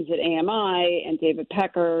it seems that AMI and David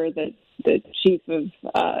Pecker, the chief of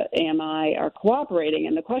AMI, are cooperating.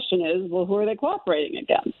 And the question is, well, who are they cooperating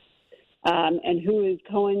against? And who is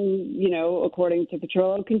Cohen, according to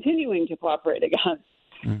Petrillo, continuing to cooperate against?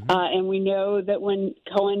 Mm-hmm. And we know that when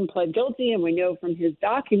Cohen pled guilty, and we know from his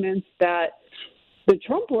documents that the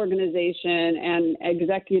Trump Organization and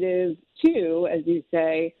Executive 2, as you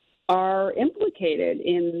say, are implicated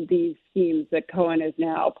in these schemes that Cohen has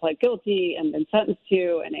now pled guilty and been sentenced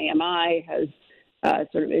to, and AMI has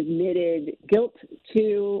sort of admitted guilt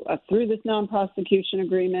to through this non-prosecution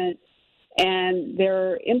agreement. And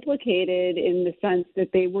they're implicated in the sense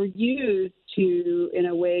that they were used in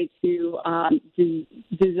a way to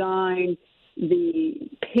design the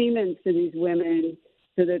payments to these women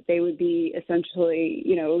so that they would be essentially,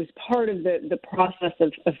 it was part of the process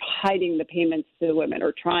of hiding the payments to the women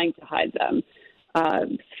or trying to hide them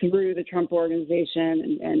through the Trump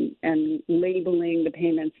Organization and labeling the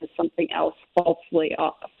payments as something else falsely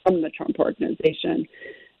from the Trump Organization.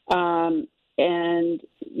 And,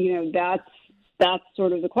 that's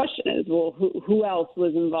sort of the question is, well, who else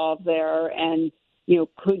was involved there? And,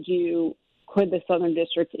 could the Southern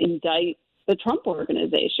District indict the Trump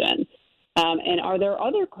Organization? And are there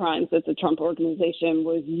other crimes that the Trump Organization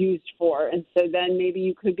was used for? And so then maybe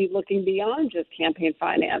you could be looking beyond just campaign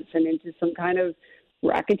finance and into some kind of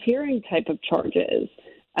racketeering type of charges.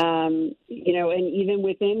 And even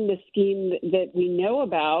within the scheme that we know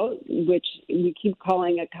about, which we keep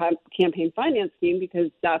calling a campaign finance scheme because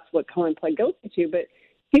that's what Cohen pled guilty to, but it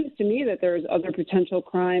seems to me that there's other potential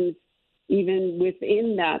crimes even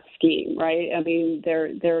within that scheme, right? I mean, there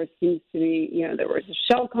seems to be, there was a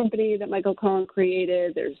shell company that Michael Cohen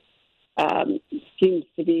created. There's seems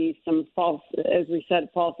to be some false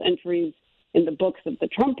entries in the books of the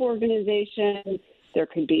Trump organization. There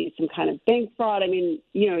could be some kind of bank fraud. I mean,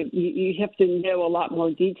 you have to know a lot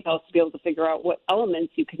more details to be able to figure out what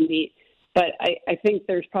elements you can meet. But I think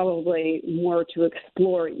there's probably more to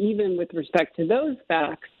explore, even with respect to those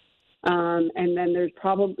facts. And then there's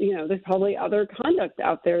probably other conduct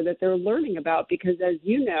out there that they're learning about, because as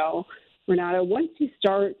you know, Renato, once you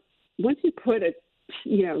put a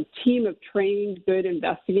team of trained, good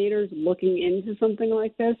investigators looking into something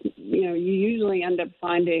like this, you usually end up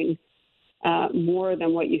finding more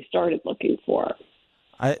than what you started looking for.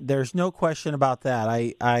 There's no question about that.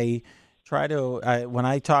 I try to, when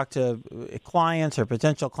I talk to clients or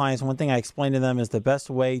potential clients, one thing I explain to them is the best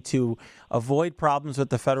way to avoid problems with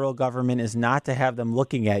the federal government is not to have them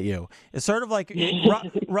looking at you. It's sort of like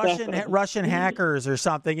Russian hackers or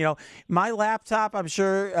something. My laptop, I'm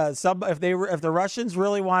sure if the Russians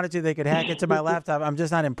really wanted to, they could hack into my laptop. I'm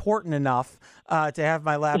just not important enough to have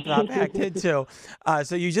my laptop hacked into.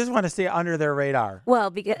 So you just want to stay under their radar. Well,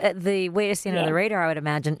 because the way to stay under the radar, I would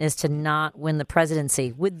imagine, is to not win the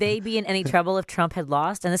presidency. Would they be in any trouble if Trump had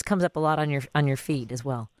lost? And this comes up a lot on your feed as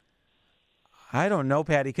well. I don't know,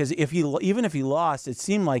 Patty, because even if he lost, it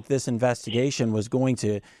seemed like this investigation was going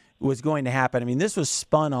to happen. I mean, this was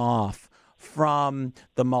spun off from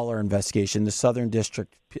the Mueller investigation, the Southern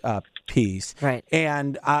District piece. Right.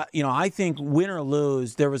 And, I think win or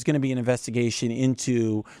lose, there was going to be an investigation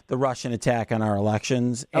into the Russian attack on our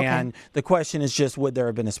elections. Okay. And the question is just, would there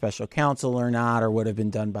have been a special counsel or not, or would have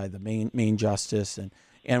been done by the main justice?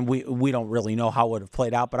 And we don't really know how it would have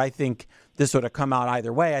played out, but I think this would have come out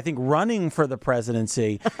either way. I think running for the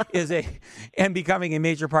presidency and becoming a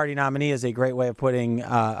major party nominee is a great way of putting,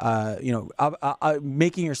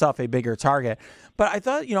 making yourself a bigger target. But I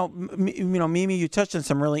thought, Mimi, you touched on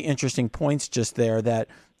some really interesting points just there that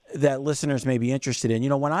listeners may be interested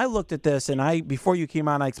in. When I looked at this, and before you came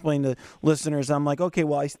on, I explained to listeners, I'm like, okay,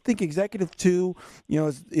 well, I think Executive 2,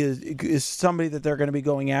 is somebody that they're going to be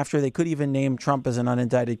going after. They could even name Trump as an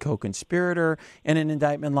unindicted co-conspirator in an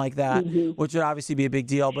indictment like that, which would obviously be a big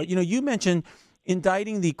deal. But, you mentioned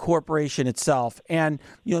indicting the corporation itself. And,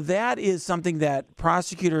 that is something that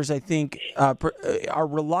prosecutors, I think, are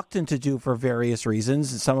reluctant to do for various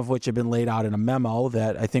reasons, some of which have been laid out in a memo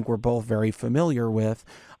that I think we're both very familiar with.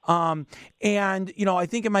 I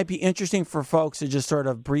think it might be interesting for folks to just sort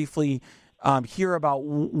of briefly hear about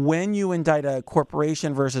when you indict a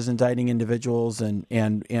corporation versus indicting individuals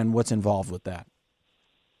and what's involved with that.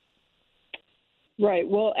 Right.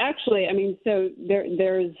 Well, actually, I mean, so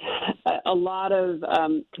there's a lot of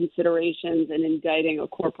considerations in indicting a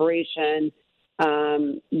corporation,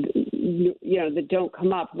 that don't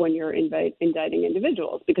come up when you're indicting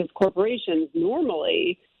individuals, because corporations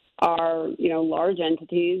normally are, large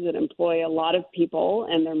entities that employ a lot of people,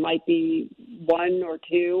 and there might be one or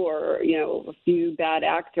two or, a few bad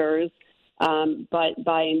actors. But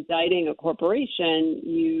by indicting a corporation,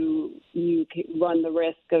 you can run the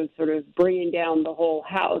risk of sort of bringing down the whole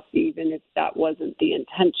house, even if that wasn't the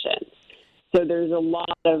intention. So there's a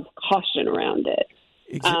lot of caution around it.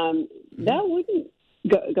 That wouldn't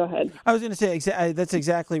go ahead. I was going to say that's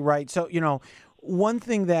exactly right. So, one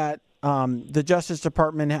thing that the Justice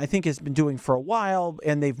Department, I think, has been doing for a while,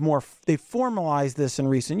 and they've formalized this in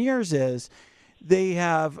recent years, is they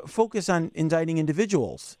have focused on indicting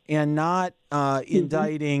individuals and not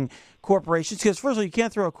indicting corporations. Because, first of all, you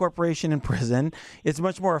can't throw a corporation in prison. It's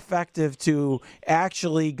much more effective to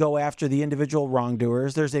actually go after the individual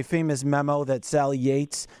wrongdoers. There's a famous memo that Sally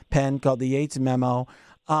Yates penned called the Yates Memo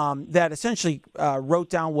that essentially wrote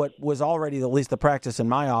down what was already at least the practice in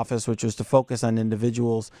my office, which was to focus on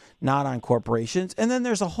individuals, not on corporations. And then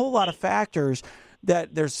there's a whole lot of factors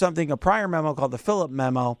that there's a prior memo called the Phillip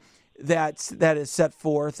Memo that is set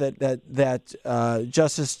forth that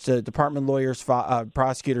Justice Department lawyers,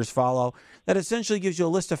 prosecutors follow, that essentially gives you a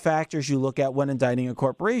list of factors you look at when indicting a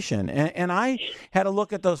corporation. And I had to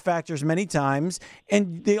look at those factors many times,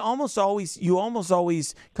 and you almost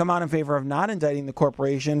always come out in favor of not indicting the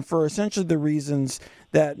corporation for essentially the reasons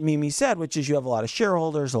that Mimi said, which is you have a lot of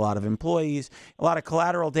shareholders, a lot of employees, a lot of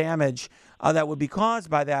collateral damage that would be caused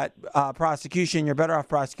by that prosecution. You're better off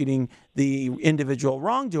prosecuting the individual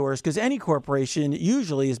wrongdoers, because any corporation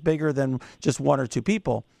usually is bigger than just one or two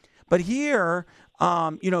people. But here,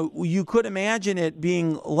 you could imagine it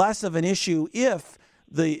being less of an issue if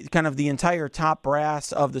the entire top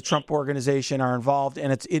brass of the Trump organization are involved,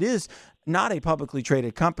 and it is not a publicly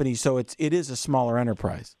traded company, so it is a smaller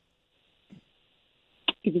enterprise.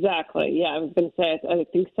 Exactly. Yeah, I was going to say, I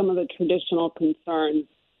think some of the traditional concerns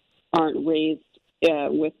aren't raised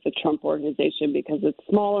with the Trump organization because it's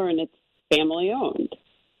smaller and it's family-owned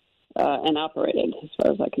and operated, as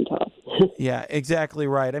far as I can tell. Yeah, exactly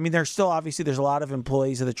right. I mean, there's a lot of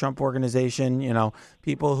employees of the Trump organization,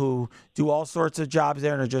 people who do all sorts of jobs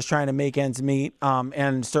there and are just trying to make ends meet.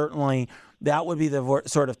 And certainly that would be the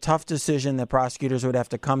sort of tough decision that prosecutors would have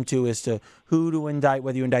to come to as to who to indict,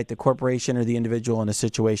 whether you indict the corporation or the individual in a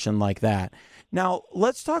situation like that. Now,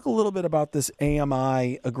 let's talk a little bit about this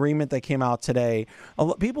AMI agreement that came out today.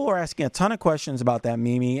 People are asking a ton of questions about that,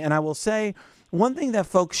 Mimi, and I will say one thing that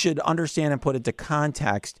folks should understand and put into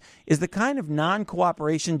context is the kind of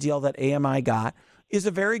non-cooperation deal that AMI got is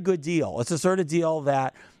a very good deal. It's the sort of deal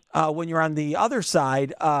that when you're on the other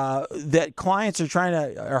side, that clients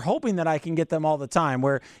are hoping that I can get them all the time,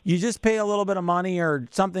 where you just pay a little bit of money or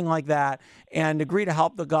something like that and agree to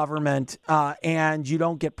help the government and you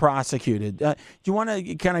don't get prosecuted. Do you want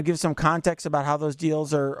to kind of give some context about how those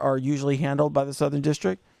deals are usually handled by the Southern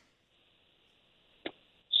District?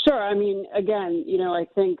 Sure. I mean, again, I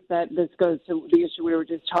think that this goes to the issue we were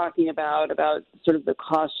just talking about sort of the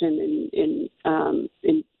caution in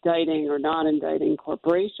indicting or not indicting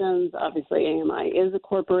corporations. Obviously, AMI is a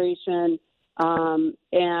corporation.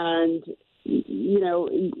 And,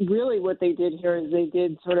 really what they did here is they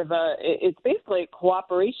did sort of it's basically a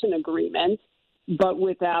cooperation agreement, but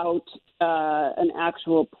without an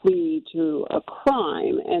actual plea to a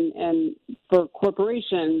crime. And for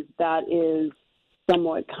corporations, that is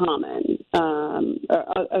somewhat common,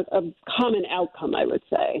 a common outcome, I would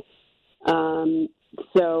say.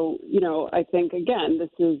 So, I think, again,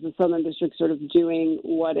 this is the Southern District sort of doing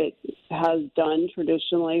what it has done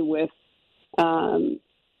traditionally with,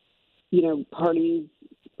 parties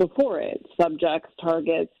before it, subjects,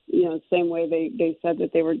 targets, same way they said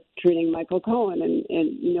that they were treating Michael Cohen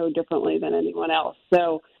and no differently than anyone else.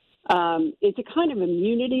 So, it's a kind of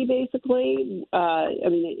immunity, basically.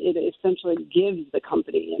 It essentially gives the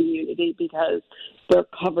company immunity because they're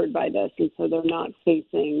covered by this, and so they're not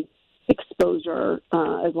facing exposure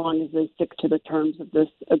as long as they stick to the terms of this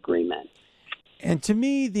agreement. And to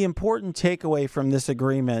me, the important takeaway from this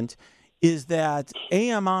agreement is that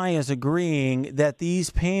AMI is agreeing that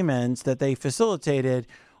these payments that they facilitated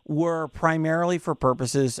were primarily for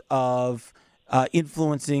purposes of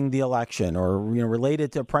influencing the election, or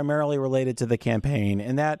primarily related to the campaign,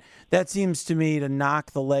 and that seems to me to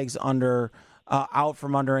knock the legs out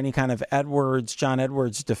from under any kind of John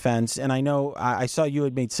Edwards defense. And I know I saw you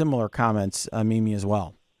had made similar comments, Mimi, as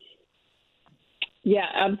well. Yeah,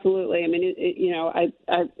 absolutely. I mean, I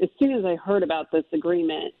as soon as I heard about this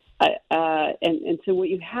agreement, and so what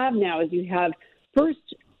you have now is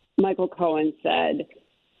first Michael Cohen said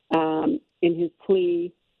in his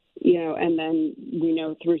plea. And then we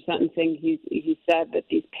know through sentencing, he said that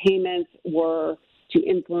these payments were to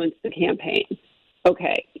influence the campaign.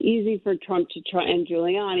 Okay, easy for Trump to try, and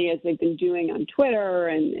Giuliani, as they've been doing on Twitter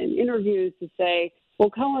and interviews, to say,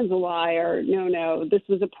 well, Cohen's a liar. No, this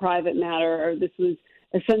was a private matter, or this was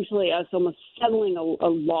essentially us almost settling a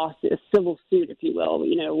lawsuit, a civil suit, if you will,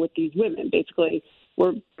 with these women. Basically,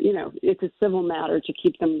 it's a civil matter to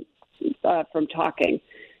keep them from talking.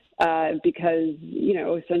 Because,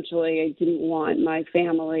 essentially I didn't want my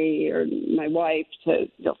family or my wife to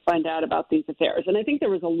find out about these affairs. And I think there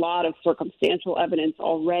was a lot of circumstantial evidence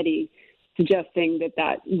already suggesting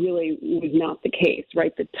that really was not the case,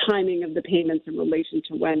 right? The timing of the payments in relation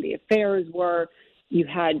to when the affairs were. You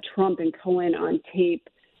had Trump and Cohen on tape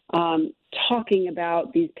talking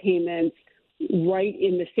about these payments right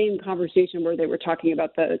in the same conversation where they were talking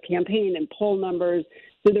about the campaign and poll numbers.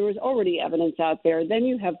 So there was already evidence out there. Then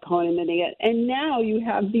you have Cohen admitting it. And now you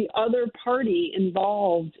have the other party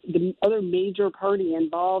involved, the other major party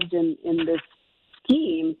involved in this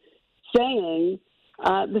scheme saying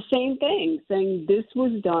the same thing, saying this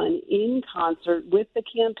was done in concert with the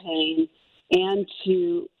campaign and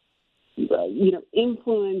to,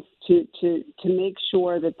 influence to make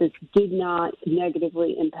sure that this did not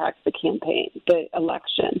negatively impact the campaign, the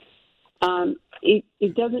election.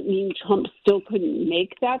 It doesn't mean Trump still couldn't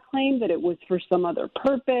make that claim, that it was for some other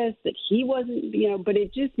purpose, that he wasn't, but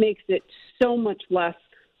it just makes it so much less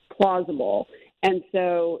plausible. And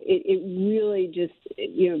so it really just,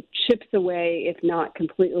 chips away, if not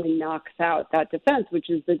completely knocks out that defense, which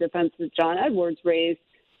is the defense that John Edwards raised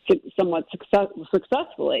somewhat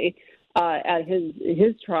successfully at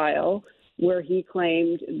his trial, where he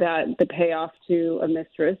claimed that the payoff to a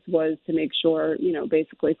mistress was to make sure,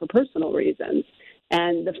 basically for personal reasons.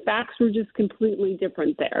 And the facts were just completely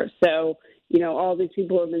different there. So, all these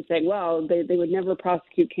people have been saying, well, they would never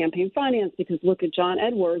prosecute campaign finance because look at John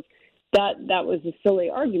Edwards. That was a silly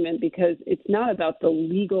argument because it's not about the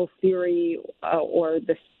legal theory or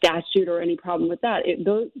the statute or any problem with that.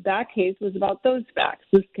 That case was about those facts.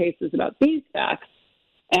 This case is about these facts.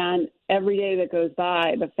 And every day that goes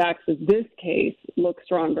by, the facts of this case look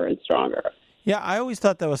stronger and stronger. Yeah, I always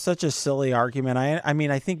thought that was such a silly argument. I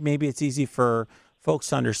mean, I think maybe it's easy for folks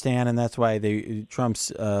to understand, and that's why Trump's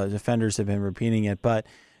defenders have been repeating it. But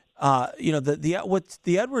what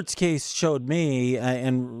the Edwards case showed me,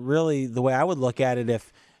 and really the way I would look at it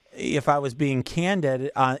if I was being candid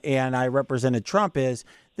and I represented Trump, is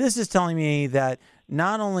this is telling me that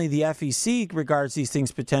not only the FEC regards these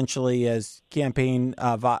things potentially as campaign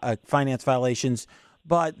finance violations,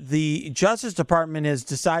 but the Justice Department has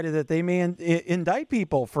decided that they may indict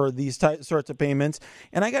people for these sorts of payments.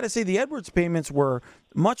 And I got to say, the Edwards payments were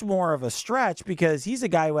much more of a stretch because he's a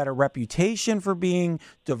guy who had a reputation for being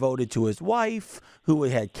devoted to his wife, who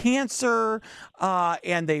had cancer,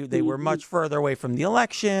 and they were much further away from the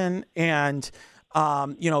election. And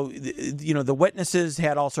the witnesses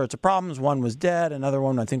had all sorts of problems. One was dead. Another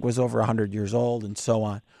one, I think, was over 100 years old, and so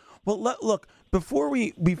on. Well, look, before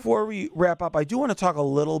we wrap up, I do want to talk a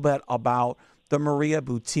little bit about the Maria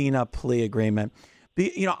Butina plea agreement.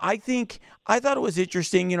 I thought it was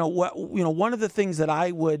interesting. One of the things that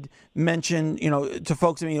I would mention, to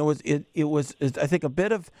folks, it was I think a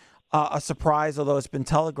bit of a surprise, although it's been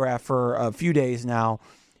telegraphed for a few days now.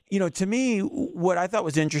 To me, what I thought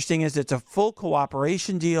was interesting is it's a full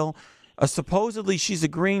cooperation deal. Supposedly, she's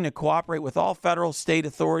agreeing to cooperate with all federal, state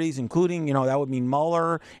authorities, including, that would mean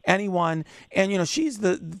Mueller, anyone. And, she's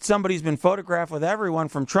somebody who's been photographed with everyone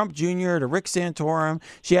from Trump Jr. to Rick Santorum.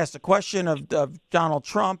 She asked a question of Donald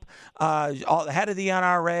Trump, the head of the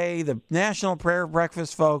NRA, the National Prayer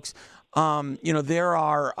Breakfast folks. There's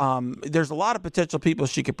a lot of potential people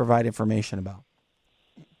she could provide information about.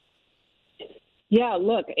 Yeah,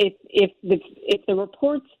 look, if the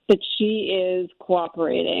reports that she is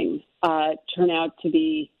cooperating turn out to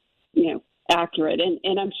be, accurate,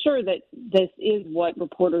 and I'm sure that this is what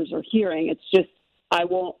reporters are hearing. It's just I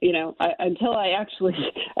won't, until I actually,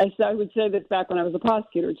 as I would say this back when I was a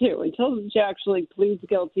prosecutor too, until she actually pleads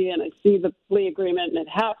guilty and I see the plea agreement and it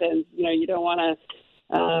happens, you don't want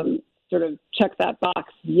to sort of check that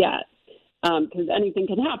box yet. Because anything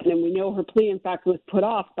can happen. And we know her plea, in fact, was put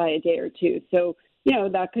off by a day or two. So,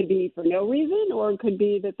 that could be for no reason, or it could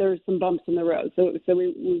be that there's some bumps in the road. So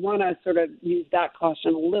we want to sort of use that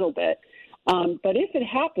caution a little bit. But if it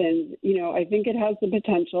happens, I think it has the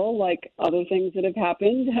potential, like other things that have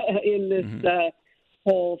happened in this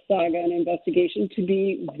whole saga and investigation, to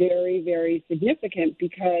be very, very significant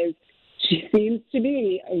because she seems to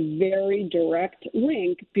be a very direct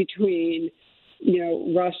link between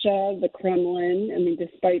Russia, the Kremlin. I mean,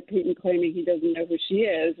 despite Putin claiming he doesn't know who she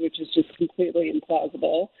is, which is just completely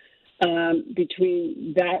implausible,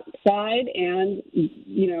 between that side and,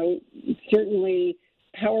 certainly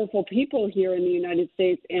powerful people here in the United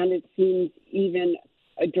States, and it seems even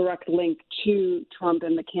a direct link to Trump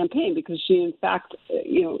and the campaign, because she, in fact,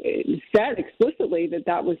 said explicitly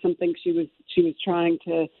that was something she was trying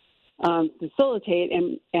to facilitate,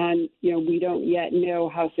 and we don't yet know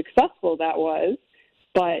how successful that was,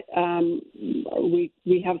 but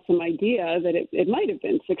we have some idea that it might have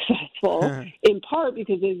been successful, in part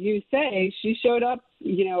because, as you say, she showed up,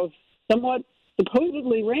 somewhat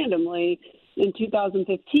supposedly randomly in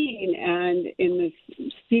 2015, and in this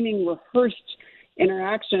seeming rehearsed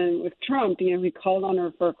interaction with Trump, he called on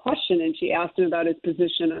her for a question, and she asked him about his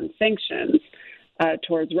position on sanctions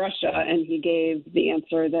towards Russia, and he gave the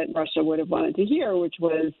answer that Russia would have wanted to hear, which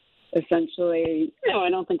was essentially, I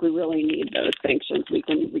don't think we really need those sanctions. We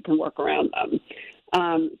can work around them.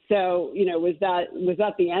 So, was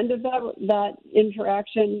that the end of that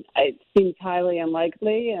interaction? It seems highly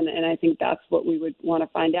unlikely, and I think that's what we would want to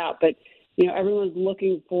find out. But everyone's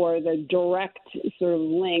looking for the direct sort of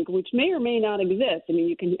link, which may or may not exist. I mean,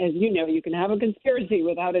 you can, as you can have a conspiracy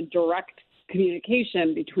without a direct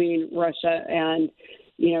communication between Russia and,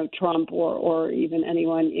 Trump or even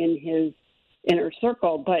anyone in his inner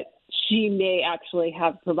circle. But she may actually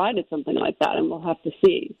have provided something like that, and we'll have to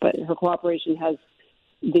see. But her cooperation has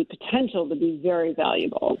the potential to be very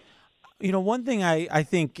valuable. One thing I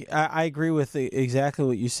think I agree with exactly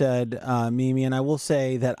what you said, Mimi, and I will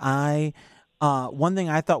say that one thing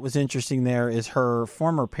I thought was interesting there is her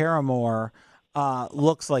former paramour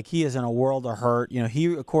looks like he is in a world of hurt.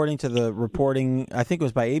 He, according to the reporting, I think it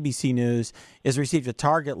was by ABC News, has received a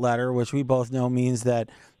target letter, which we both know means that,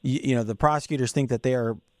 the prosecutors think that they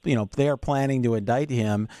are planning to indict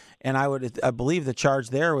him. And I believe the charge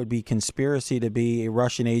there would be conspiracy to be a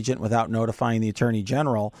Russian agent without notifying the attorney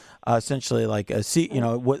general, essentially like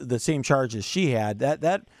the same charge as she had.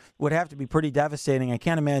 That would have to be pretty devastating. I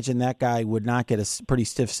can't imagine that guy would not get a pretty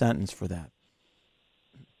stiff sentence for that.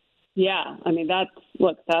 Yeah, I mean, that's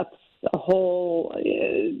a whole,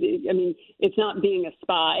 it's not being a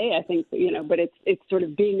spy, I think, but it's sort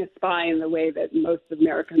of being a spy in the way that most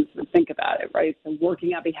Americans would think about it, right? So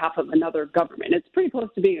working on behalf of another government. It's pretty close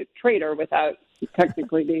to being a traitor without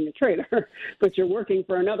technically being a traitor, but you're working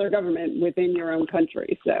for another government within your own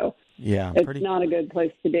country. So yeah, it's not a good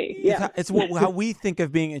place to be. Yeah, it's how we think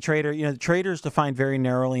of being a traitor. Traitor is defined very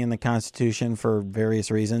narrowly in the Constitution for various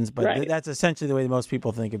reasons, but right. That's essentially the way most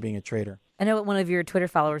people think of being a traitor. I know one of your Twitter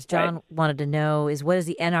followers, John, wanted to know is what is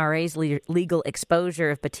the NRA's legal exposure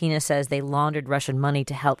if Butina says they laundered Russian money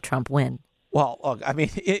to help Trump win? Well, look, I mean,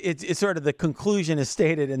 it's sort of the conclusion is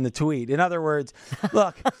stated in the tweet. In other words,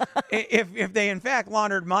 look, if they in fact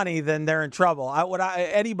laundered money, then they're in trouble.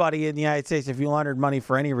 Anybody in the United States, if you laundered money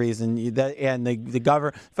for any reason, and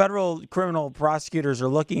the federal criminal prosecutors are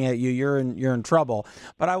looking at you, you're in trouble.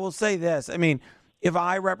 But I will say this: I mean, if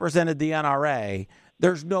I represented the NRA,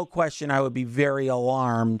 there's no question I would be very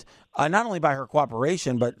alarmed, not only by her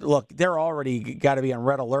cooperation, but look, they're already got to be on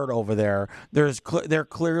red alert over there. They're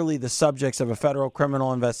clearly the subjects of a federal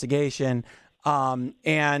criminal investigation. And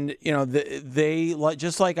they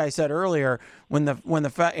just like I said earlier,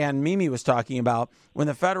 and Mimi was talking about, when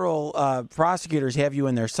the federal prosecutors have you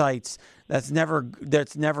in their sights, that's never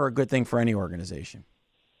a good thing for any organization.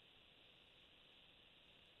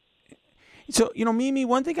 So, Mimi,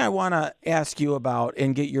 one thing I want to ask you about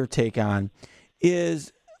and get your take on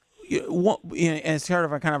is, as part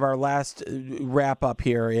of our last wrap up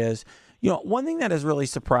here is, one thing that has really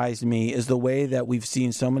surprised me is the way that we've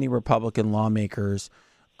seen so many Republican lawmakers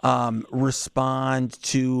respond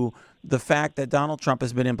to the fact that Donald Trump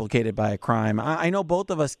has been implicated by a crime. I know both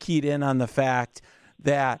of us keyed in on the fact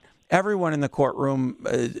that everyone in the courtroom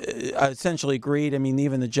essentially agreed. I mean,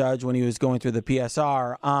 even the judge, when he was going through the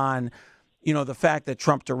PSR, on the fact that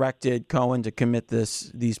Trump directed Cohen to commit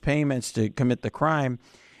these payments to commit the crime.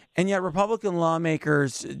 And yet Republican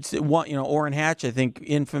lawmakers, Orrin Hatch, I think,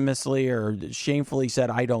 infamously or shamefully said,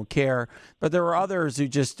 I don't care. But there were others who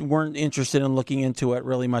just weren't interested in looking into it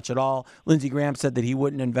really much at all. Lindsey Graham said that he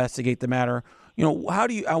wouldn't investigate the matter.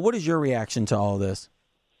 What is your reaction to all of this?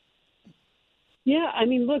 Yeah, I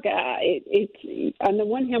mean, look, it's on the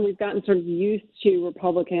one hand, we've gotten sort of used to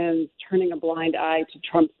Republicans turning a blind eye to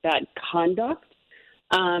Trump's bad conduct.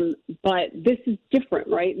 But this is different,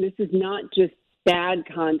 right? This is not just bad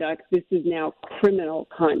conduct. This is now criminal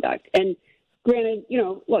conduct. And granted,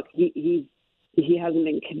 look, he hasn't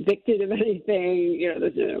been convicted of anything.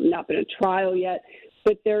 There's not been a trial yet.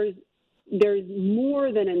 But there's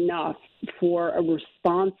more than enough for a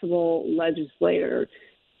responsible legislator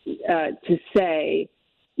to say,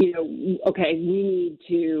 okay, we need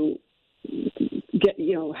to get,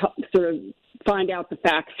 help sort of find out the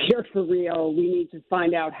facts here for real. We need to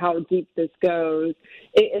find out how deep this goes.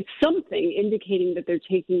 It's something indicating that they're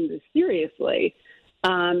taking this seriously,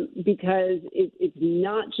 because it's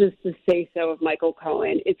not just the say-so of Michael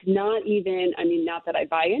Cohen. It's not even, not that I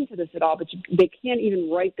buy into this at all, but they can't even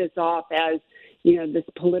write this off as, this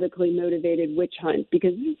politically motivated witch hunt,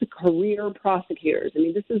 because this is a career prosecutors.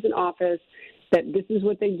 This is an office that this is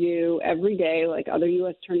what they do every day, like other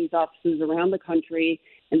U.S. attorneys' offices around the country,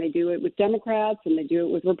 and they do it with Democrats and they do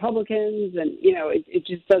it with Republicans, and, it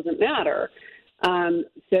just doesn't matter. And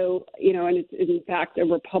it's in fact a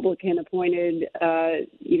Republican-appointed,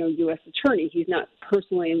 U.S. attorney. He's not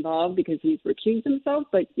personally involved because he's recused himself,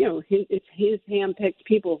 but, it's his hand-picked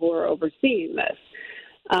people who are overseeing this.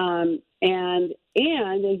 And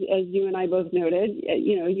as you and I both noted,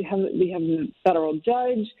 we have the federal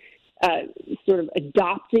judge sort of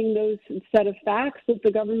adopting those set of facts that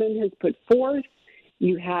the government has put forth.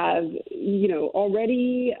 You have,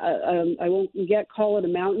 already, I won't yet call it a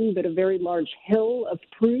mountain, but a very large hill of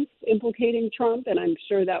proof implicating Trump, and I'm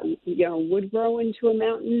sure that, would grow into a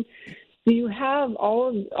mountain. So you have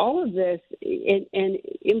all of this and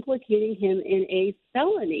implicating him in a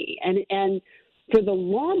felony. And for the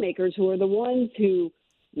lawmakers who are the ones who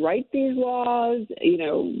write these laws,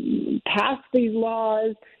 pass these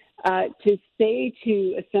laws, to say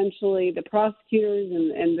to essentially the prosecutors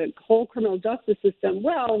and the whole criminal justice system,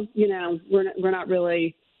 well, we're not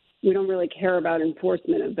really we don't really care about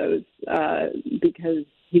enforcement of those because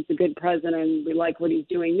he's a good president. We like what he's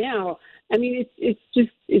doing now. I mean,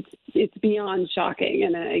 it's beyond shocking,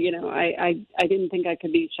 and I didn't think I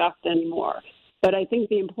could be shocked anymore. But I think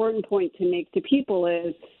the important point to make to people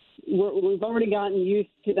is we've already gotten used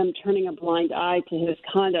to them turning a blind eye to his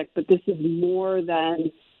conduct, but this is more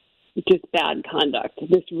than just bad conduct.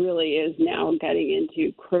 This really is now getting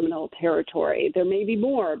into criminal territory. There may be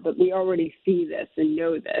more, but we already see this and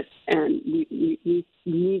know this, and we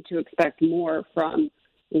need to expect more from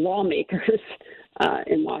lawmakers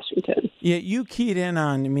in Washington. Yeah, you keyed in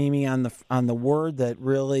on, Mimi, on the word that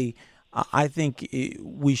really I think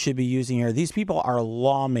we should be using here. These people are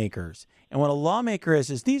lawmakers. And what a lawmaker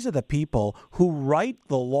is these are the people who write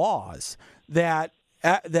the laws that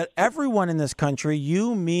everyone in this country,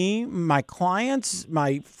 you, me, my clients,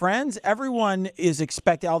 my friends, everyone is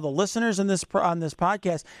expected, all the listeners on this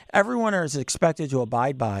podcast, everyone is expected to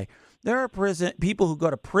abide by. There are people who go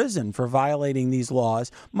to prison for violating these laws.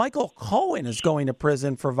 Michael Cohen is going to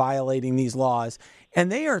prison for violating these laws.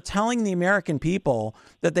 And they are telling the American people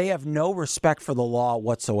that they have no respect for the law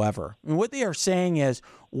whatsoever. And what they are saying is,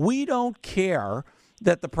 we don't care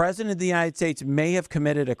that the president of the United States may have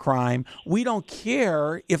committed a crime. We don't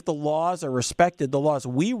care if the laws are respected, the laws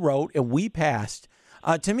we wrote and we passed.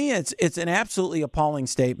 To me, it's an absolutely appalling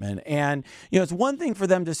statement. And, it's one thing for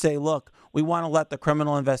them to say, look, we want to let the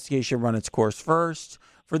criminal investigation run its course first.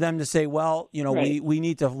 For them to say, well, right, we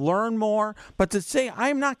need to learn more. But to say,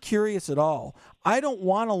 I'm not curious at all. I don't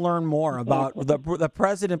want to learn more about the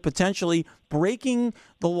president potentially breaking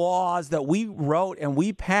the laws that we wrote and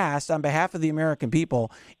we passed on behalf of the American people.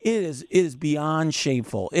 It is beyond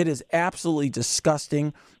shameful. It is absolutely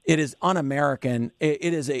disgusting. It is un-American.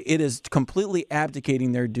 It is completely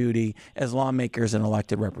abdicating their duty as lawmakers and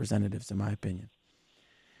elected representatives, in my opinion.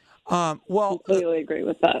 Completely agree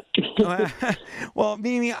with that. Well,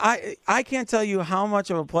 Mimi, I can't tell you how much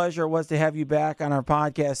of a pleasure it was to have you back on our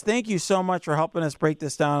podcast. Thank you so much for helping us break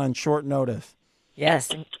this down on short notice.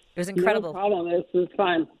 Yes, it was incredible. No problem. This was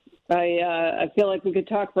fun. I feel like we could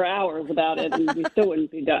talk for hours about it and we still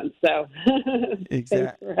wouldn't be done. So exactly.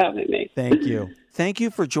 Thanks for having me. Thank you. Thank you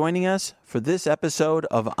for joining us for this episode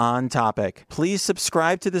of On Topic. Please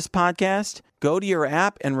subscribe to this podcast, go to your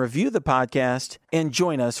app and review the podcast, and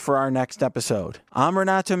join us for our next episode. I'm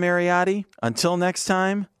Renato Mariotti. Until next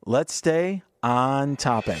time, let's stay on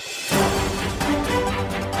topic.